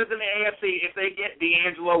contenders in the AFC if they get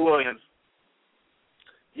DeAngelo Williams.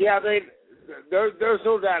 Yeah, there's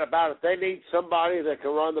no doubt about it. They need somebody that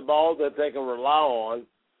can run the ball that they can rely on.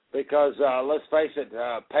 Because let's face it,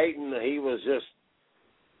 Peyton, he was just,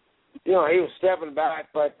 he was stepping back.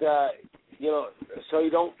 But, so you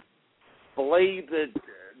don't believe that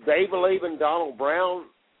they believe in Donald Brown?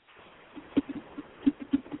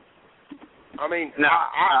 I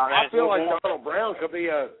feel like Donald Brown could be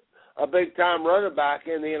a big-time running back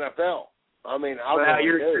in the NFL.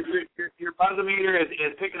 Your buzzer meter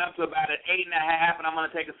is picking up to about an 8.5, and I'm going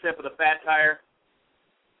to take a sip of the Fat Tire.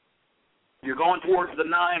 You're going towards the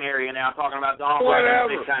 9 area now, talking about Donald Brown.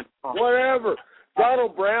 Whatever.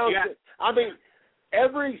 Donald Brown. Yeah.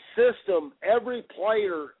 Every system, every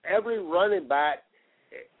player, every running back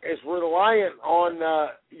is reliant on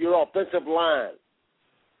your offensive line.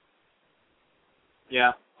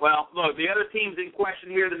 Yeah. Well, look, the other teams in question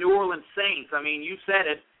here, the New Orleans Saints. You said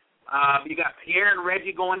it. You got Pierre and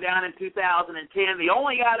Reggie going down in 2010. The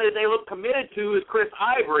only guy that they look committed to is Chris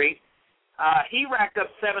Ivory. He racked up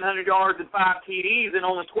 700 yards and 5 TDs in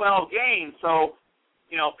only 12 games. So,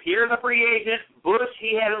 Pierre's a free agent. Bush,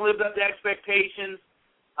 he hasn't lived up to expectations.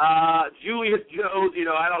 Julius Jones,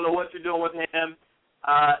 I don't know what you're doing with him.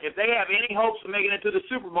 If they have any hopes of making it to the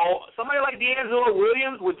Super Bowl, somebody like DeAngelo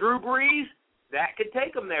Williams with Drew Brees, that could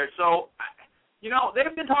take them there. So,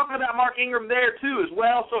 they've been talking about Mark Ingram there, too, as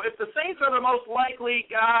well. So if the Saints are the most likely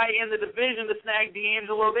guy in the division to snag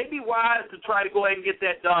DeAngelo, they'd be wise to try to go ahead and get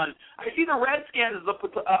that done. I see the Redskins as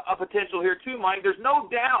a potential here, too, Mike. There's no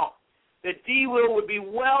doubt that D. Will would be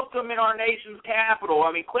welcome in our nation's capital.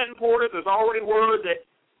 Clinton Portis, there's already word that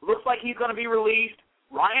looks like he's going to be released.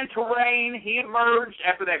 Ryan Terrain, he emerged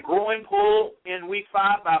after that groin pull in Week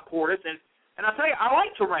 5 by Portis. And I'll tell you, I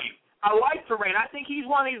like Terrain. I think he's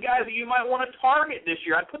one of these guys that you might want to target this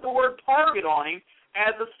year. I'd put the word target on him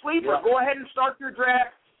as a sleeper. Yeah. Go ahead and start your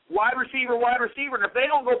draft wide receiver. And if they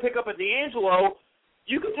don't go pick up a DeAngelo,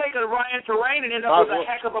 You could take a Ryan Terrain and end up with a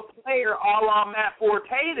heck of a player a la Matt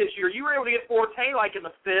Forte this year. You were able to get Forte like in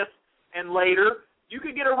the 5th and later. You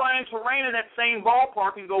could get a Ryan Terrain in that same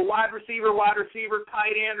ballpark and go wide receiver,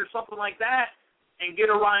 tight end, or something like that, and get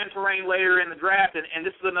a Ryan Terrain later in the draft, and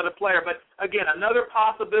this is another player. But, again, another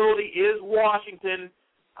possibility is Washington.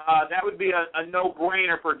 That would be a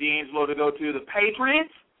no-brainer for DeAngelo to go to. The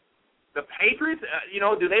Patriots,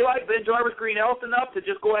 do they like Ben Jarvis Green Ellis enough to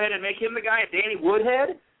just go ahead and make him the guy at Danny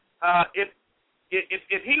Woodhead? If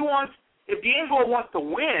DeAngelo wants to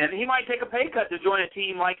win, he might take a pay cut to join a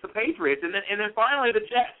team like the Patriots. And then finally the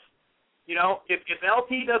Jets. If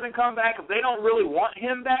LT doesn't come back, if they don't really want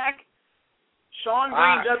him back, Sean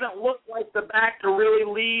Green doesn't look like the back to really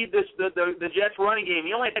lead the Jets running game.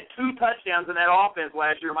 He only had 2 touchdowns in that offense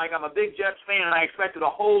last year, Mike. I'm a big Jets fan, and I expected a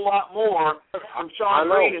whole lot more from Sean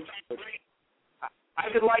Green. I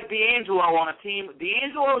could like DeAngelo on a team.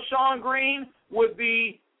 DeAngelo, Sean Green would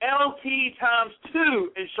be LT times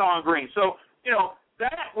 2 in Sean Green. So,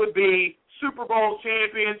 that would be Super Bowl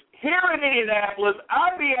champions here in Indianapolis.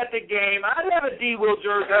 I'd be at the game. I'd have a D. Will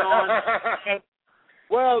jersey on.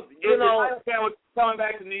 Well, coming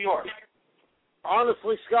back to New York.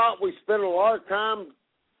 Honestly, Scott, we spent a lot of time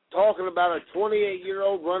talking about a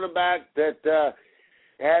 28-year-old running back that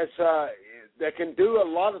that can do a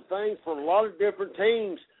lot of things for a lot of different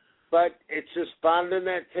teams, but it's just finding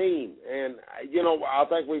that team. And, I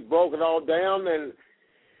think we broke it all down, and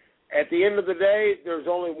at the end of the day, there's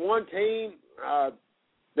only one team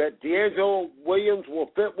that DeAngelo Williams will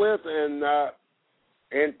fit with, and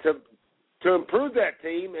to improve that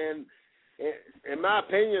team, and in my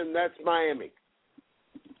opinion, that's Miami.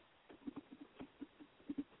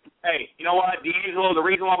 Hey, you know what? DeAngelo, the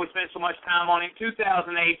reason why we spent so much time on him,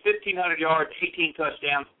 2008, 1,500 yards, 18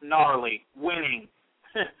 touchdowns, gnarly, winning.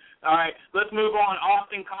 All right, let's move on.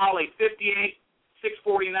 Austin Collie, 58,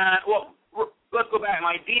 649. Well, let's go back,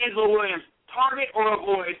 Mike. DeAngelo Williams, target or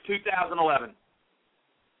avoid 2011?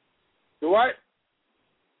 Do what?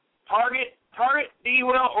 Target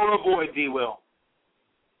D-Will or avoid D-Will?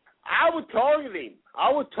 I would target him.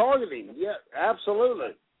 Yeah,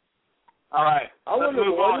 absolutely. All right. Let's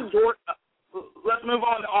move on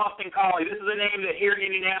to Austin Collie. This is a name that here in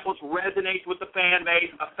Indianapolis resonates with the fan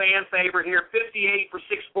base. A fan favorite here, 58 for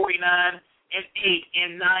 649 and 8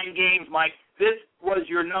 in 9 games, Mike. This was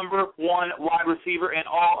your number 1 wide receiver in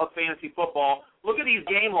all of fantasy football. Look at these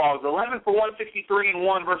game logs, 11 for 163 and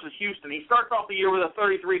 1 versus Houston. He starts off the year with a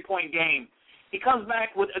 33-point game. He comes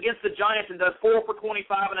back against the Giants and does 4 for 25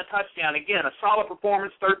 and a touchdown. Again, a solid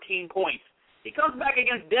performance, 13 points. He comes back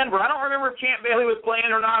against Denver. I don't remember if Champ Bailey was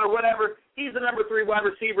playing or not or whatever. He's the number 3 wide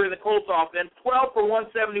receiver in the Colts offense, 12 for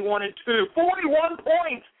 171 and 2, 41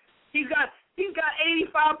 points. He's got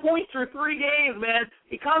 85 points through 3 games, man.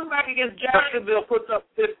 He comes back against Jacksonville, puts up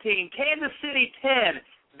 15. Kansas City, 10.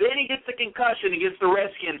 Then he gets a concussion against the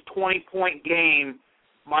Redskins, 20-point game.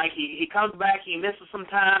 Mike, he comes back, he misses some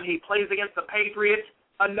time, he plays against the Patriots,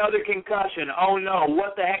 another concussion. Oh, no,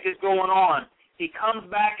 what the heck is going on? He comes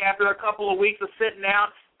back after a couple of weeks of sitting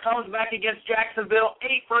out, comes back against Jacksonville,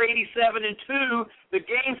 8 for 87 and 2. The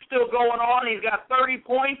game's still going on. He's got 30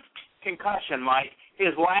 points. Concussion, Mike.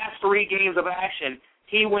 His last 3 games of action,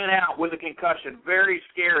 he went out with a concussion. Very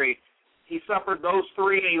scary. He suffered those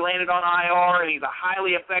 3, and he landed on IR, and he's a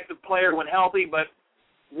highly effective player when healthy, but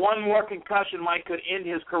one more concussion, Mike, could end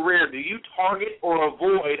his career. Do you target or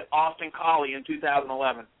avoid Austin Collie in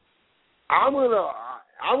 2011? I'm gonna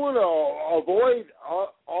avoid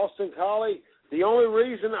Austin Collie. The only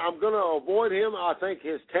reason I'm gonna avoid him, I think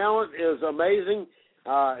his talent is amazing.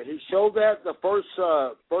 He showed that the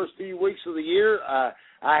first few weeks of the year. I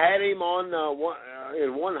had him on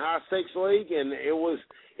in one high stakes league, and it was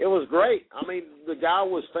great. I mean, the guy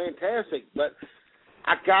was fantastic, but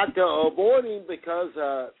I got to avoid him because,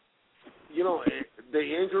 the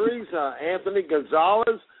injuries. Anthony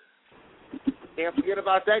Gonzalez, can't forget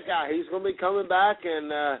about that guy. He's going to be coming back,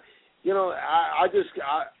 and, I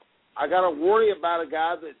got to worry about a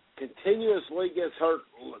guy that continuously gets hurt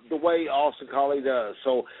the way Austin Collie does.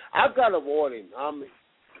 So I've got to avoid him.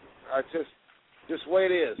 Just the way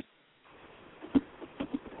it is.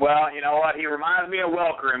 Well, you know what? He reminds me of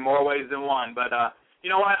Welker in more ways than one, but you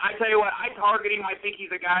know what? I tell you what, I target him. I think he's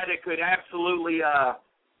a guy that could absolutely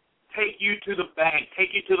take you to the bank, take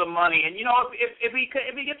you to the money. And, if he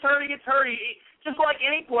gets hurt, he gets hurt. Just like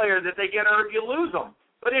any player that they get hurt, you lose them.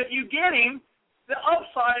 But if you get him, the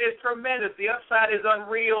upside is tremendous. The upside is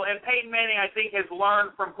unreal. And Peyton Manning, I think, has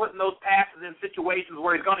learned from putting those passes in situations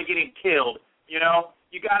where he's going to get him killed. You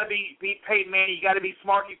got to be Peyton Manning. You got to be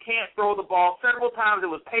smart. You can't throw the ball. Several times it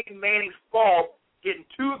was Peyton Manning's fault getting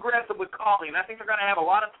too aggressive with Collie, and I think they're going to have a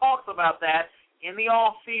lot of talks about that in the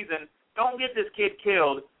off season. Don't get this kid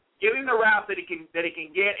killed. Give him the route that he can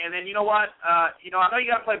get, and then you know what? I know you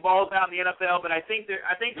got to play balls out in the NFL, but I think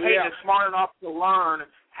Peyton is smart enough to learn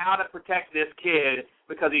how to protect this kid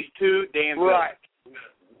because he's too damn good. Right.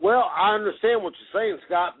 Well, I understand what you're saying,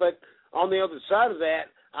 Scott, but on the other side of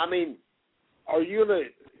that, I mean, are you going to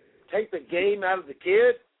take the game out of the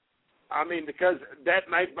kid? I mean, because that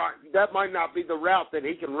might not be the route that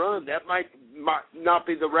he can run. That might not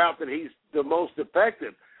be the route that he's the most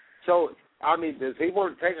effective. So, I mean, does he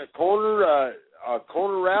want to take a corner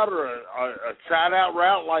route or a side-out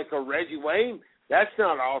route like a Reggie Wayne? That's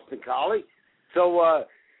not Austin Collie. So,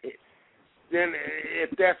 then if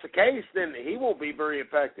that's the case, then he won't be very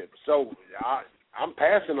effective. So, I'm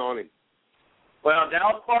passing on him. Well,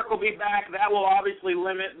 Dallas Clark will be back. That will obviously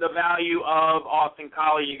limit the value of Austin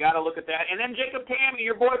Collie. You got to look at that. And then Jacob Tamme,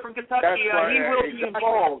 your boy from Kentucky, he will be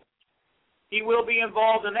involved. He will be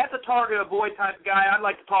involved, and that's a target avoid type guy I'd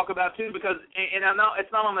like to talk about too because, and I know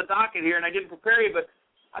it's not on the docket here, and I didn't prepare you, but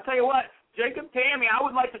I tell you what, Jacob Tamme, I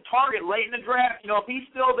would like to target late in the draft. If he's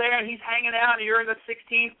still there and he's hanging out and you're in the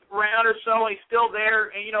 16th round or so and he's still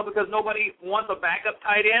there, and because nobody wants a backup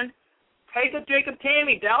tight end, take a Jacob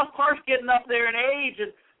Tamme. Dallas Clark's getting up there in age,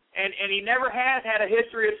 and he never has had a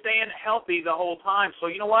history of staying healthy the whole time.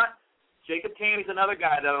 So you know what? Jacob Tamme's another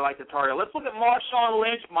guy that I like to target. Let's look at Marshawn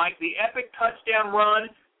Lynch, Mike, the epic touchdown run.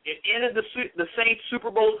 It ended the Saints'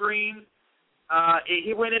 Super Bowl dreams.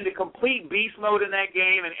 He went into complete beast mode in that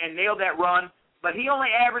game and nailed that run, but he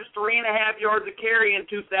only averaged 3.5 yards a carry in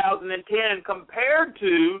 2010 compared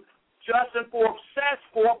to Justin Forsett's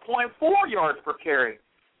 4.4 yards per carry.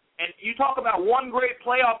 And you talk about one great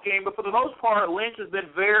playoff game, but for the most part, Lynch has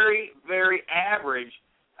been very, very average.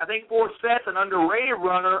 I think Forsett's an underrated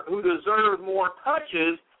runner who deserves more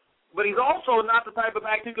touches, but he's also not the type of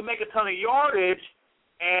back who can make a ton of yardage.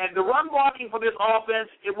 And the run blocking for this offense,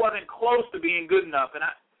 it wasn't close to being good enough. And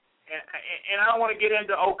I don't want to get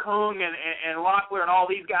into Okung and Locklear and all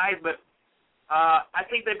these guys, but I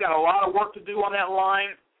think they've got a lot of work to do on that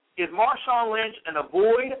line. Is Marshawn Lynch an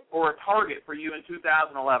avoid or a target for you in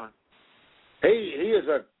 2011? He is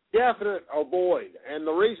a definite avoid, and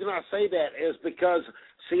the reason I say that is because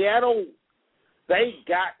Seattle, they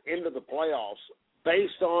got into the playoffs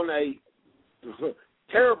based on a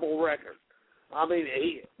terrible record.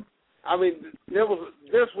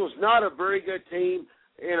 This was not a very good team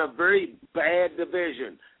in a very bad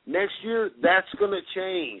division. Next year, that's going to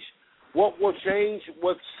change. What will change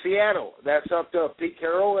with Seattle? That's up to Pete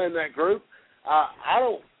Carroll and that group. I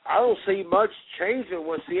don't see much changing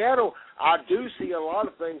with Seattle. I do see a lot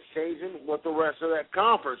of things changing with the rest of that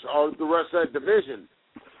conference or the rest of that division.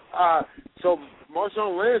 So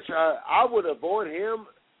Marshawn Lynch, I would avoid him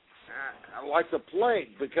like the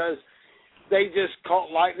plague because they just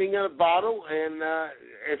caught lightning in a bottle, and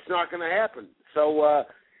it's not going to happen. So,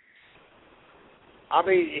 how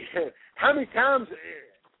many times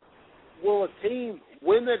will a team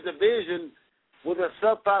win the division with a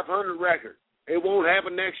sub-500 record? It won't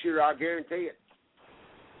happen next year, I guarantee it.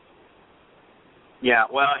 Yeah,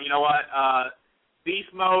 well, you know what?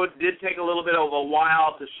 Beast Mode did take a little bit of a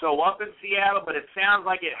while to show up in Seattle, but it sounds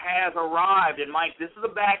like it has arrived. And, Mike, this is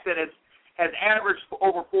a back that has averaged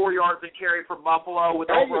over 4 yards a carry for Buffalo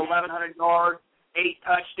with over 1,100 yards, 8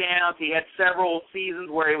 touchdowns. He had several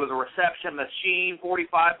seasons where he was a reception machine,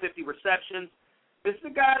 45, 50 receptions. This is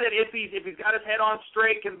a guy that if he's got his head on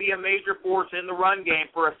straight can be a major force in the run game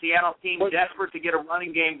for a Seattle team desperate to get a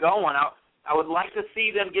running game going. I would like to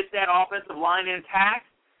see them get that offensive line intact,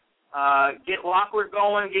 get Locklear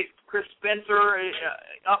going, get Chris Spencer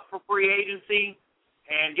up for free agency,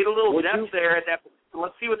 and get a little depth there at that.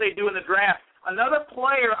 Let's see what they do in the draft. Another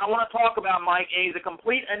player I want to talk about, Mike, and he's a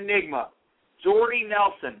complete enigma, Jordy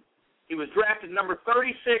Nelson. He was drafted number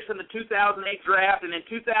 36 in the 2008 draft, and in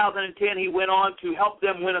 2010 he went on to help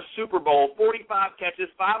them win a Super Bowl, 45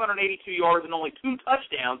 catches, 582 yards, and only 2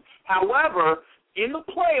 touchdowns. However, in the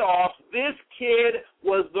playoffs, this kid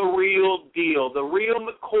was the real deal, the real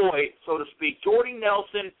McCoy, so to speak. Jordy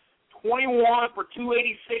Nelson, 21 for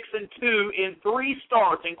 286 and 2 in 3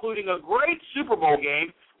 starts, including a great Super Bowl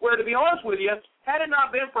game, where, to be honest with you, had it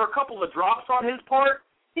not been for a couple of drops on his part,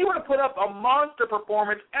 he would have put up a monster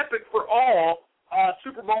performance, epic for all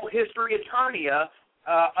Super Bowl history Eternia,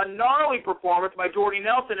 a gnarly performance by Jordy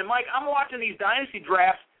Nelson. And, Mike, I'm watching these dynasty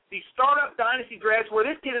drafts, these startup dynasty drafts where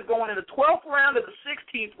this kid is going in the 12th round to the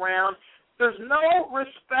 16th round. There's no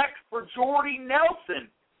respect for Jordy Nelson.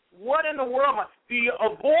 What in the world? Do you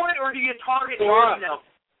avoid or do you target Jordy Nelson?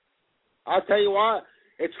 I'll tell you why.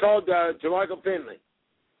 It's called Jermichael Finley.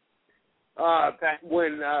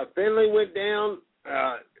 When Finley went down,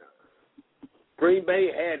 Green Bay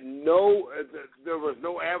had there was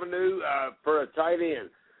no avenue for a tight end.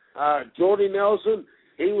 Jordy Nelson,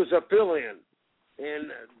 he was a fill-in,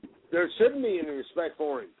 and there shouldn't be any respect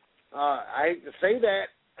for him. I hate to say that.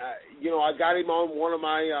 I got him on one of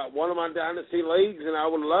my dynasty leagues, and I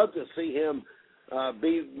would love to see him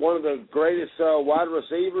be one of the greatest wide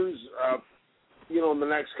receivers, in the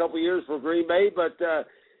next couple of years for Green Bay. But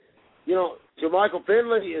Jermichael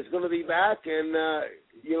Finley is going to be back, and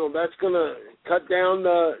that's going to cut down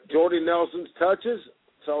Jordy Nelson's touches.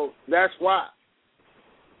 So that's why.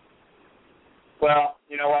 Well,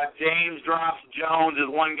 you know what? James Drops Jones is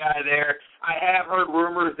one guy there. I have heard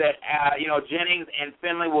rumors that, Jennings and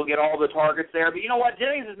Finley will get all the targets there. But you know what?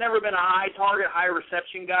 Jennings has never been a high target, high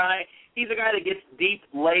reception guy. He's a guy that gets deep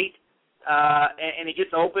late, and he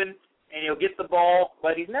gets open, and he'll get the ball.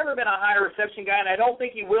 But he's never been a high reception guy, and I don't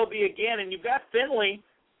think he will be again. And you've got Finley,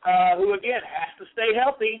 who, again, has to stay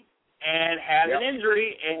healthy and has an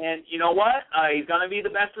injury. And you know what? He's going to be the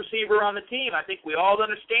best receiver on the team. I think we all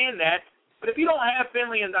understand that. But if you don't have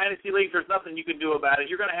Finley in Dynasty Leagues, there's nothing you can do about it.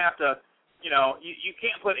 You're going to have to, you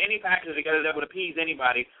can't put any package together that would appease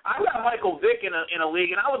anybody. I've got Michael Vick in a league,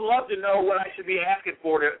 and I would love to know what I should be asking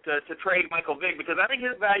for to trade Michael Vick, because I think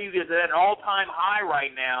his value is at an all-time high right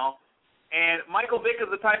now. And Michael Vick is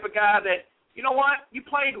the type of guy that, you know what, you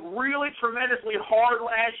played really tremendously hard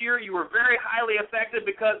last year. You were very highly effective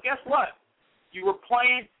because guess what? You were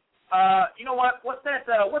playing, what's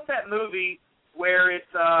that movie where it's,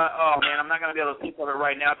 I'm not going to be able to think of it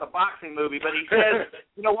right now. It's a boxing movie, but he says,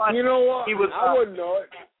 you know what? He was, I wouldn't know it.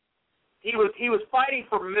 He was fighting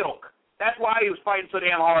for milk. That's why he was fighting so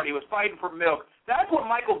damn hard. He was fighting for milk. That's what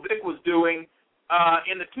Michael Vick was doing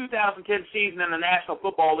in the 2010 season in the National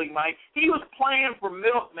Football League, Mike. He was playing for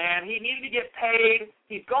milk, man. He needed to get paid.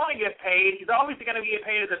 He's going to get paid. He's obviously going to get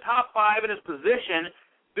paid as a top 5 in his position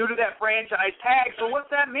due to that franchise tag. So what's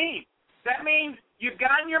that mean? That means you've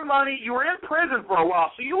gotten your money. You were in prison for a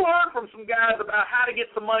while, so you learned from some guys about how to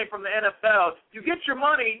get some money from the NFL. You get your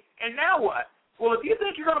money, and now what? Well, if you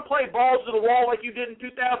think you're going to play balls to the wall like you did in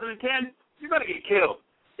 2010, you're going to get killed.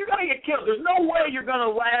 You're going to get killed. There's no way you're going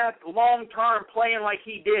to last long-term playing like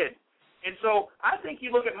he did. And so I think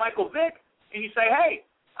you look at Michael Vick and you say, hey,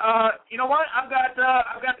 you know what? I've got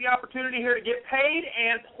the opportunity here to get paid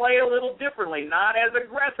and play a little differently, not as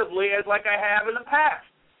aggressively as like I have in the past.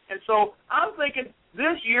 And so I'm thinking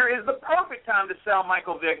this year is the perfect time to sell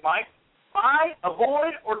Michael Vick, Mike. Buy,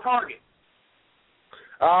 avoid, or target?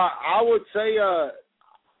 I would say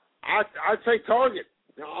I'd say target.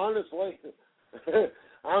 Honestly,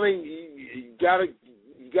 I mean you gotta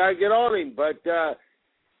get on him, but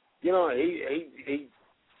he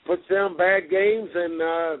puts down bad games,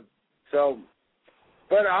 and so.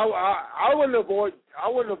 But I wouldn't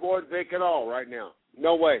avoid Vick at all right now.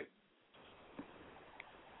 No way.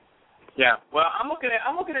 Yeah, well, I'm looking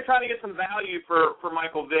at trying to get some value for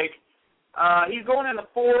Michael Vick. He's going in the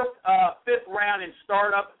 4th, 5th round in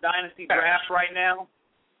startup dynasty drafts right now,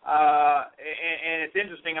 and it's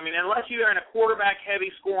interesting. I mean, unless you are in a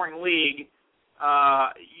quarterback-heavy scoring league,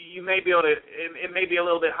 you may be able to. It may be a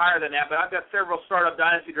little bit higher than that. But I've got several startup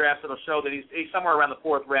dynasty drafts that'll show that he's somewhere around the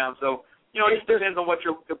 4th round. So it just depends on what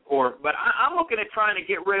you're looking for. But I'm looking at trying to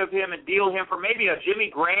get rid of him and deal him for maybe a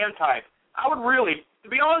Jimmy Graham type. I would really. To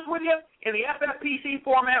be honest with you, in the FFPC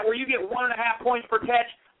format where you get 1.5 points per catch,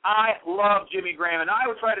 I love Jimmy Graham, and I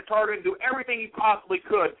would try to target and do everything he possibly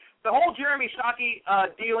could. The whole Jeremy Shockey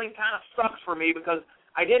dealing kind of sucks for me because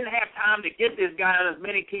I didn't have time to get this guy on as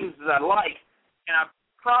many teams as I'd like, and I've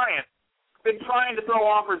been trying to throw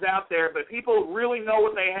offers out there, but people really know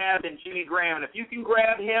what they have in Jimmy Graham, and if you can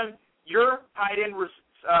grab him, your tight end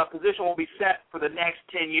position will be set for the next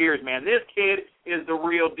 10 years, man. This kid is the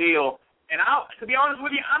real deal. And to be honest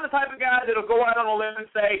with you, I'm the type of guy that'll go out on a limb and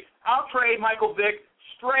say, I'll trade Michael Vick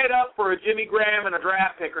straight up for a Jimmy Graham and a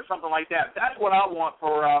draft pick or something like that. That's what I want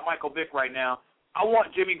for Michael Vick right now. I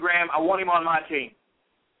want Jimmy Graham. I want him on my team.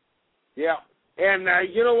 Yeah. And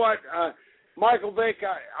you know what? Michael Vick,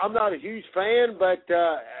 I'm not a huge fan, but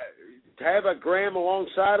to have a Graham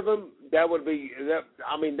alongside of him, that would be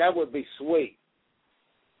sweet.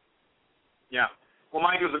 Yeah. Well,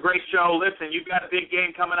 Mike, it was a great show. Listen, you've got a big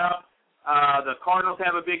game coming up. The Cardinals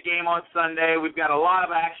have a big game on Sunday. We've got a lot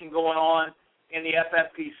of action going on in the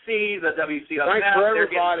FFPC, the WCW. Thanks for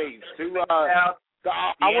everybody.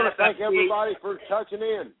 I want to thank everybody for touching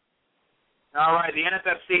in. All right, the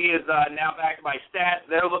NFFC is now backed by Stats.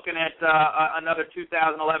 They're looking at another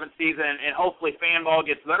 2011 season, and hopefully Fanball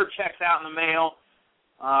gets their checks out in the mail.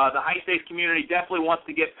 The high stakes community definitely wants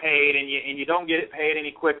to get paid, and you don't get it paid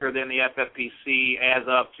any quicker than the FFPC as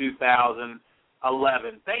of 2011.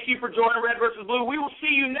 Thank you for joining Red vs. Blue. We will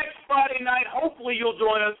see you next Friday night. Hopefully you'll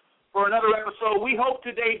join us for another episode. We hope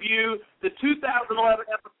to debut the 2011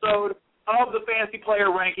 episode of the Fantasy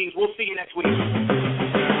Player Rankings. We'll see you next week.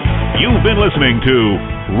 You've been listening to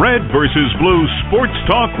Red vs. Blue Sports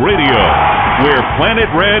Talk Radio, where Planet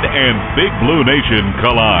Red and Big Blue Nation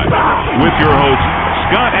collide. With your hosts,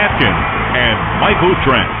 Scott Atkins and Michael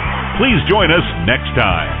Trent. Please join us next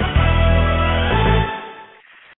time.